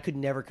I could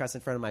never cuss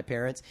in front of my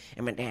parents,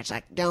 and my dad's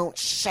like, don't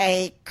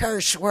say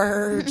curse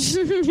words.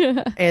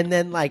 And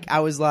then like I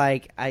was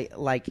like,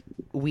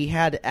 we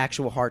had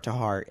actual heart to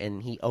heart,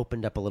 and he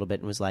opened up a little bit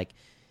and was like,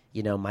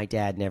 you know, my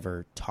dad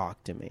never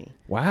talked to me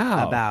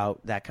about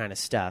that kind of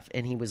stuff,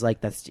 and he was like,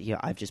 that's, you know,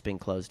 I've just been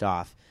closed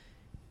off.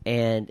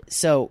 And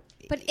so,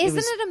 but isn't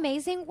it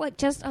amazing what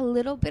just a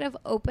little bit of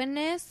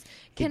openness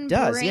can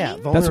bring? Yeah,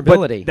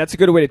 vulnerability. That's a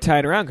good way to tie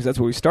it around, because that's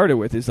what we started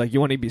with. Is like,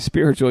 you want to be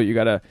spiritual, you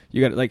gotta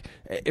like,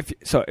 if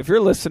you're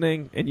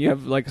listening and you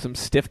have like some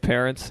stiff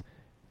parents,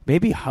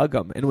 maybe hug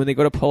them, and when they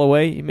go to pull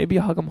away, maybe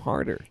you hug them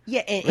harder.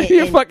 Yeah, maybe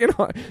you're fucking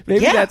hard.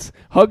 Maybe that's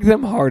hug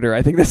them harder.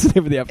 I think that's the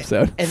name of the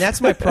episode. And that's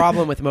my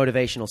problem with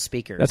motivational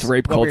speakers. That's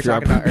rape What we were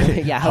culture. talking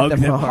about. Yeah, hug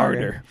them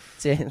harder.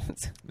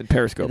 And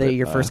Periscope.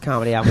 Your first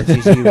comedy album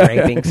is you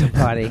raping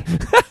somebody.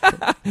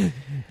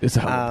 This is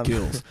how it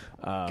kills.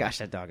 Gosh,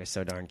 that dog is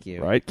so darn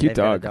cute. Right, cute They've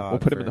dog. had a We'll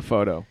put him in the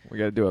photo. We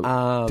got to do it,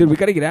 Um, dude. We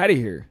got to get out of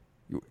here.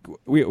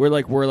 We're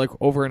like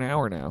over an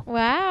hour now.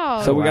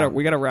 Wow. So wow.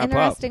 we gotta wrap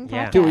up. Interesting podcast.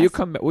 Yeah. Dude, will you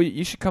come?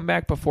 You should come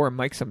back before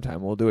Mike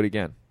sometime. We'll do it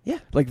again. Yeah,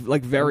 like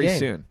very Okay.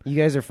 soon. You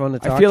guys are fun to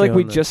talk I feel like to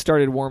we on the- just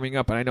started warming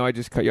up, and I know I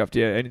just cut you off. Do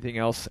you have anything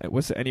else?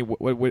 What's any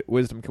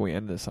wisdom can we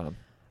end this on?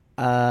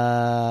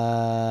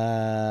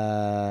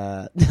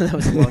 that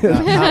was a long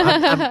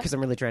time. Because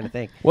I'm really trying to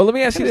think. Well, let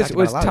me ask you Kinda this: talked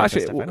was about a lot of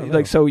this stuff. I Tasha don't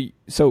like know.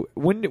 so?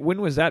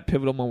 When was that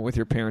pivotal moment with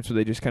your parents where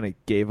they just kind of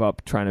gave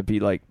up trying to be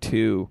like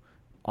too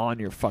on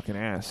your fucking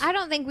ass? I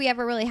don't think we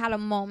ever really had a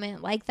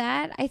moment like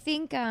that. I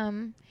think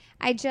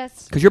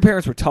Because your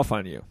parents were tough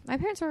on you. my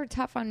parents were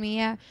tough on me,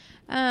 yeah.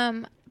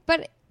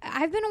 But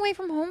I've been away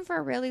from home for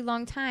a really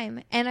long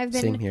time, and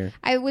Same here.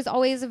 I was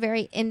always a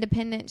very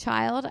independent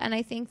child, and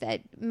I think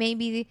that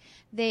maybe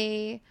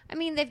they've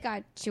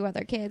got 2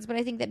 other kids, but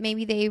I think that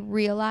maybe they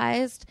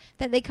realized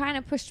that they kind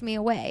of pushed me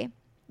away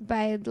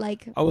by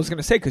like. I was going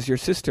to say, because your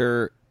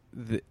sister,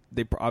 they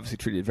obviously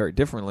treated you very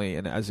differently,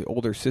 and as the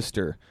older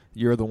sister,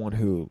 you're the one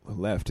who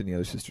left, and the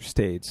other sister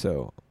stayed.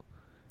 So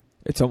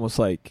it's almost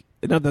like,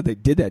 not that they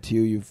did that to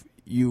you.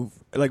 You've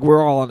like,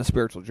 we're all on a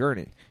spiritual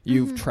journey.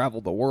 You've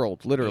traveled the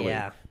world literally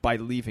by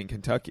leaving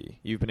Kentucky.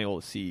 You've been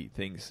able to see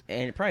things,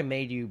 And it probably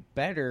made you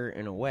better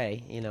in a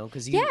way, you know,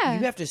 because you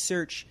have to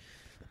search.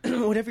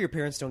 Whatever your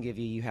parents don't give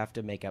you, you have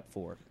to make up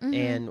for.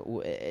 And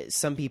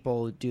some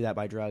people do that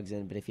by drugs,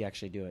 but if you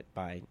actually do it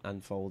by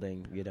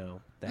unfolding, you know,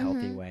 the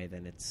healthy way,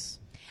 then it's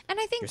And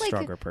I think You're a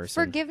stronger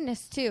person.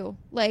 forgiveness too.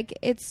 Like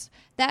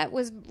that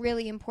was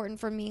really important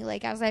for me.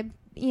 Like as I,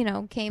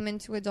 came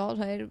into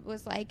adulthood,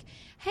 was like,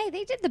 hey,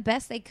 they did the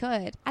best they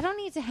could. I don't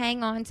need to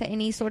hang on to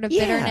any sort of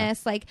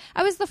bitterness. Like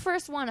I was the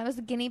first one. I was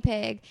the guinea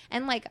pig.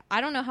 And like,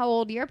 I don't know how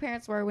old your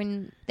parents were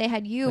when they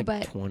had you, like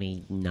but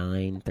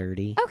 29,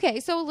 30.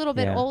 Okay, so a little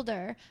bit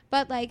older.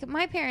 But like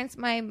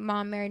my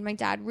mom married my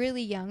dad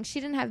really young. She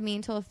didn't have me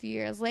until a few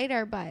years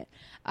later, but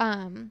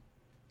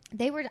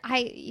they were,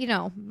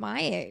 my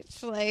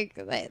age. Like,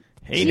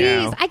 hey, geez,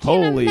 now. I can't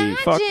Holy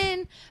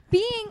imagine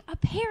being a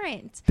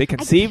parent. They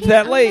conceived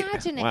that late?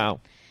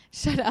 Wow.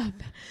 Shut up.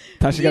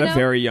 Tasha got a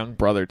very young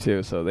brother,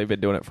 too, so they've been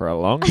doing it for a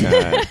long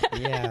time.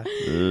 Yeah.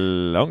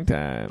 Long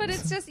time. But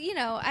it's just,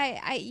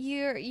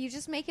 you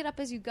just make it up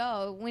as you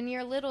go. When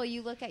you're little,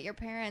 you look at your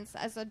parents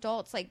as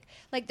adults like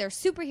they're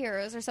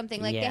superheroes or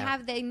something. Like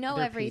they know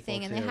They're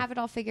everything and people, they too. have it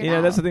all figured out.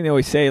 Yeah, that's the thing they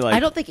always say. Like, I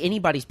don't think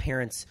anybody's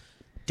parents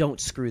don't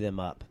screw them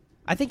up.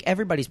 I think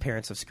everybody's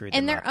parents have screwed them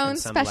in their up own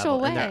special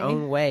way. In their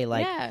own way.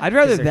 Like, I'd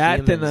rather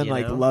that than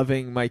humans,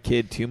 loving my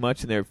kid too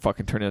much and they're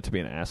fucking turning out to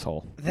be an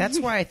asshole. That's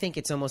why I think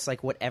it's almost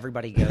like what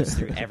everybody goes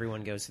through.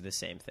 Everyone goes through the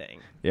same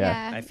thing.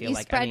 Yeah. I feel you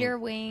like spread your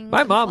wings.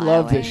 My mom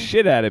loved away. the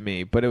shit out of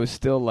me, but it was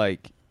still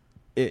like,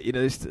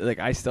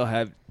 I still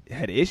had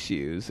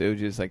issues. It was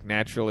just like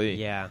naturally.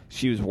 Yeah.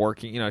 She was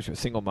working. She was a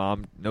single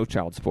mom, no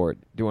child support,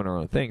 doing her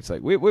own thing. It's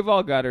like we've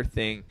all got our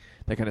thing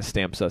that kind of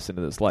stamps us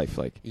into this life.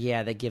 Like,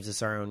 yeah, that gives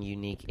us our own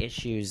unique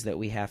issues that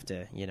we have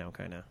to,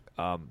 kind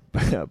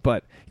of.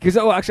 But because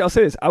actually, I'll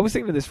say this. I was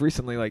thinking of this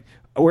recently, like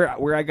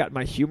where I got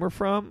my humor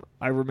from.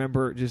 I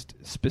remember just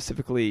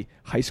specifically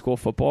high school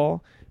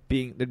football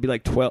there'd be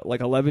like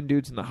 11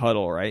 dudes in the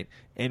huddle, right?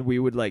 And we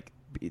would like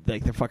the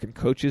fucking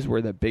coaches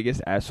were the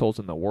biggest assholes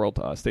in the world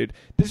to us.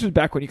 This was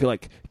back when you could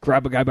like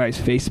grab a guy by his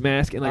face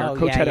mask and like our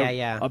coach had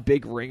a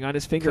big ring on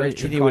his finger.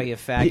 Coach would call you a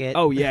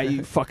faggot.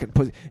 You fucking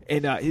pussy.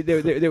 And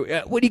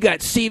what do you got?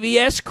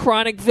 CVS,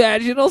 chronic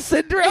vaginal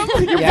syndrome?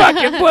 You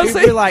fucking pussy.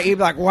 He'd be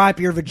like, wipe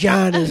your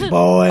vaginas,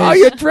 boys. Oh,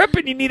 you're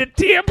dripping. You need a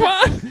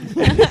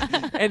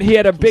tampon. And he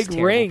had a big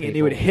ring, and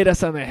he would hit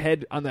us on the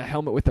head on the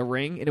helmet with the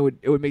ring, and it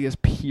would make this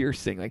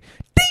piercing, like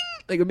ding.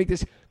 Like it would make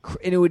this,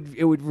 and it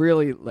would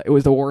really. It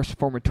was the worst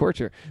form of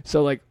torture.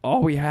 So like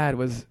all we had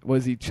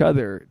was each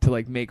other to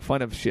like make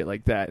fun of shit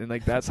like that, and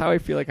like that's how I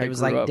feel like I grew up. It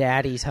was like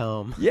daddy's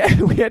home.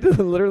 Yeah, we had to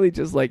literally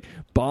just like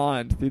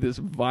bond through this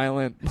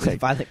violent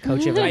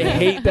coaching. I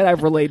hate that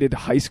I've related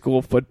high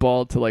school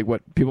football to like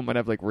what people might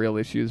have like real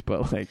issues,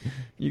 but like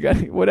you got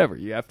whatever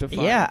you have to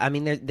find. Yeah, I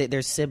mean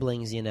there's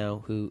siblings,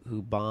 who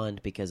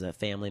bond because a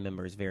family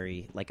member is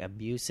very like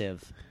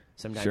abusive.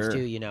 Sometimes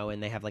too,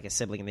 and they have like a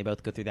sibling and they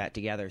both go through that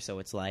together. So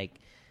it's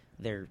like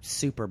they're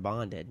super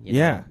bonded.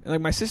 Yeah, and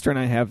like my sister and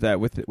I have that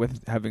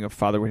with having a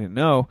father we didn't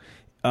know,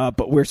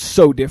 but we're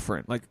so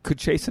different. Like, could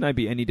Chase and I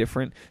be any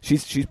different?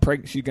 She's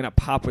pregnant. She's gonna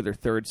pop with her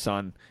third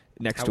son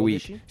next How week.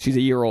 old is she? She's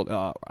a year old,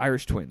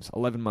 Irish twins,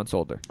 11 months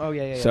older. Oh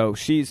yeah. So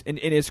she's and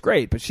it's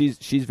great, but she's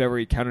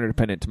very counter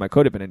dependent to my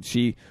codependent.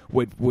 She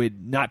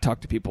would not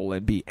talk to people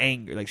and be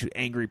angry, like she's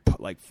angry,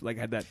 like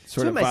had that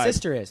sort of my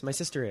vibe. My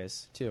sister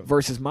is too.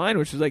 Versus mine,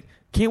 which was like,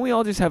 can't we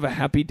all just have a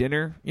happy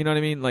dinner? You know what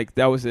I mean? Like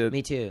that was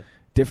Me too.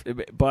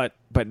 But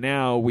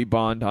now we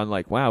bond on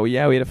like, wow, we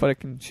had a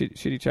fucking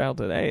shitty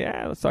childhood. Hey,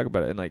 yeah, let's talk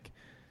about it. And like,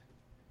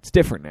 it's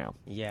different now.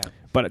 Yeah.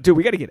 But dude,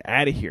 we got to get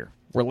out of here.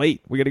 We're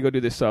late. We got to go do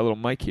this little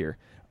mic here.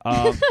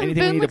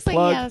 Anything we need to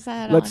plug?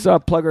 Let's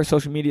plug our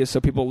social media so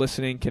people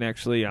listening can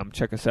actually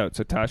check us out.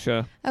 So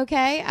Tasha.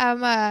 Okay, I'm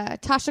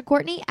Tasha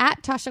Courtney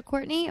at Tasha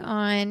Courtney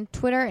on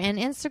Twitter and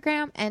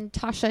Instagram, and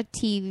Tasha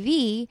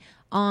TV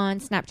on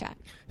Snapchat.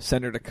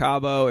 Send her to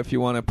Cabo if you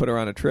want to put her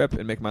on a trip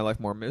and make my life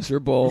more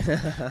miserable.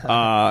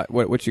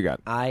 What you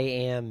got? I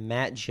am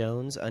Matt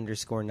Jones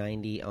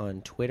 _90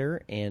 on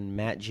Twitter and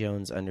Matt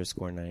Jones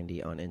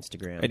 _90 on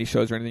Instagram. Any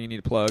shows or anything you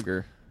need to plug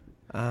or?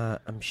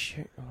 I'm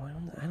sure.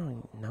 I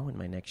don't know when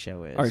my next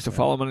show is. All right, so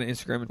follow him on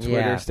Instagram and Twitter.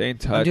 Yeah. Stay in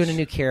touch. I'm doing a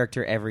new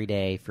character every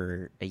day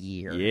for a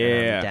year.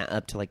 Yeah,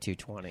 up to like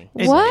 220.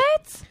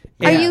 What?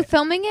 Yeah. Are you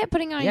filming it,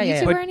 putting it on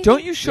YouTube but or anything?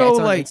 don't you show it's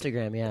on like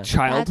Instagram? Yeah,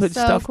 childhood That's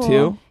so stuff cool.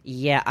 too?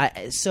 Yeah.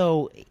 I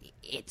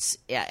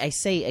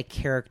say a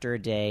character a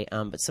day,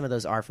 but some of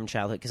those are from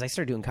childhood because I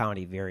started doing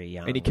comedy very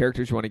young. Any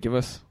characters you want to give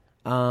us?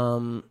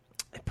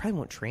 I probably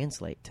won't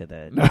translate to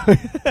the.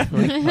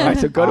 All right,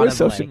 so go to his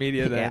social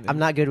media then. Yeah, I'm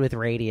not good with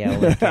radio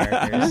with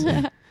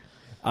characters.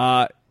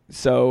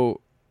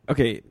 So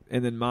okay,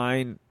 and then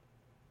mine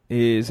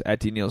is at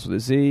D Neals with a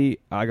Z.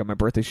 I got my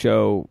birthday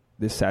show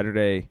this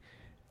Saturday,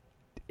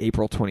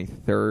 April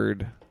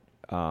 23rd,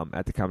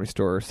 at the Comedy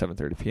Store,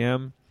 7:30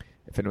 p.m.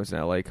 If anyone's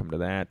in LA, come to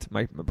that.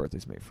 My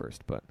birthday's May 1st,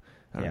 but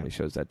I don't have any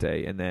shows that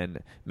day. And then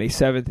May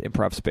 7th,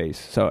 Improv Space.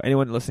 So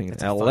anyone listening in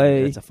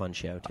LA, that's a fun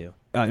show too.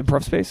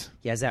 Improv Space.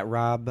 Yeah, is that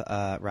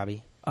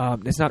Robbie?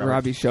 It's not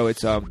Robbie's show.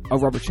 It's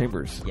Robert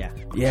Chambers.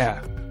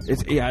 Yeah.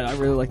 I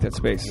really like that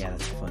space. Yeah,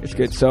 that's a fun. It's show.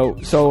 good.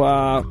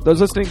 So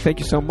those listening, thank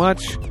you so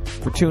much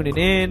for tuning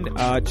in.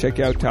 Check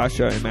out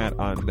Tasha and Matt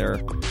on their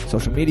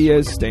social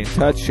medias. Stay in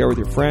touch. Share with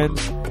your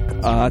friends.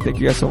 Thank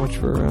you guys so much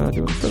for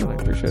doing this show tonight.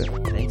 I appreciate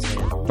it. Thanks,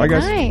 man. Bye,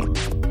 guys.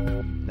 Night.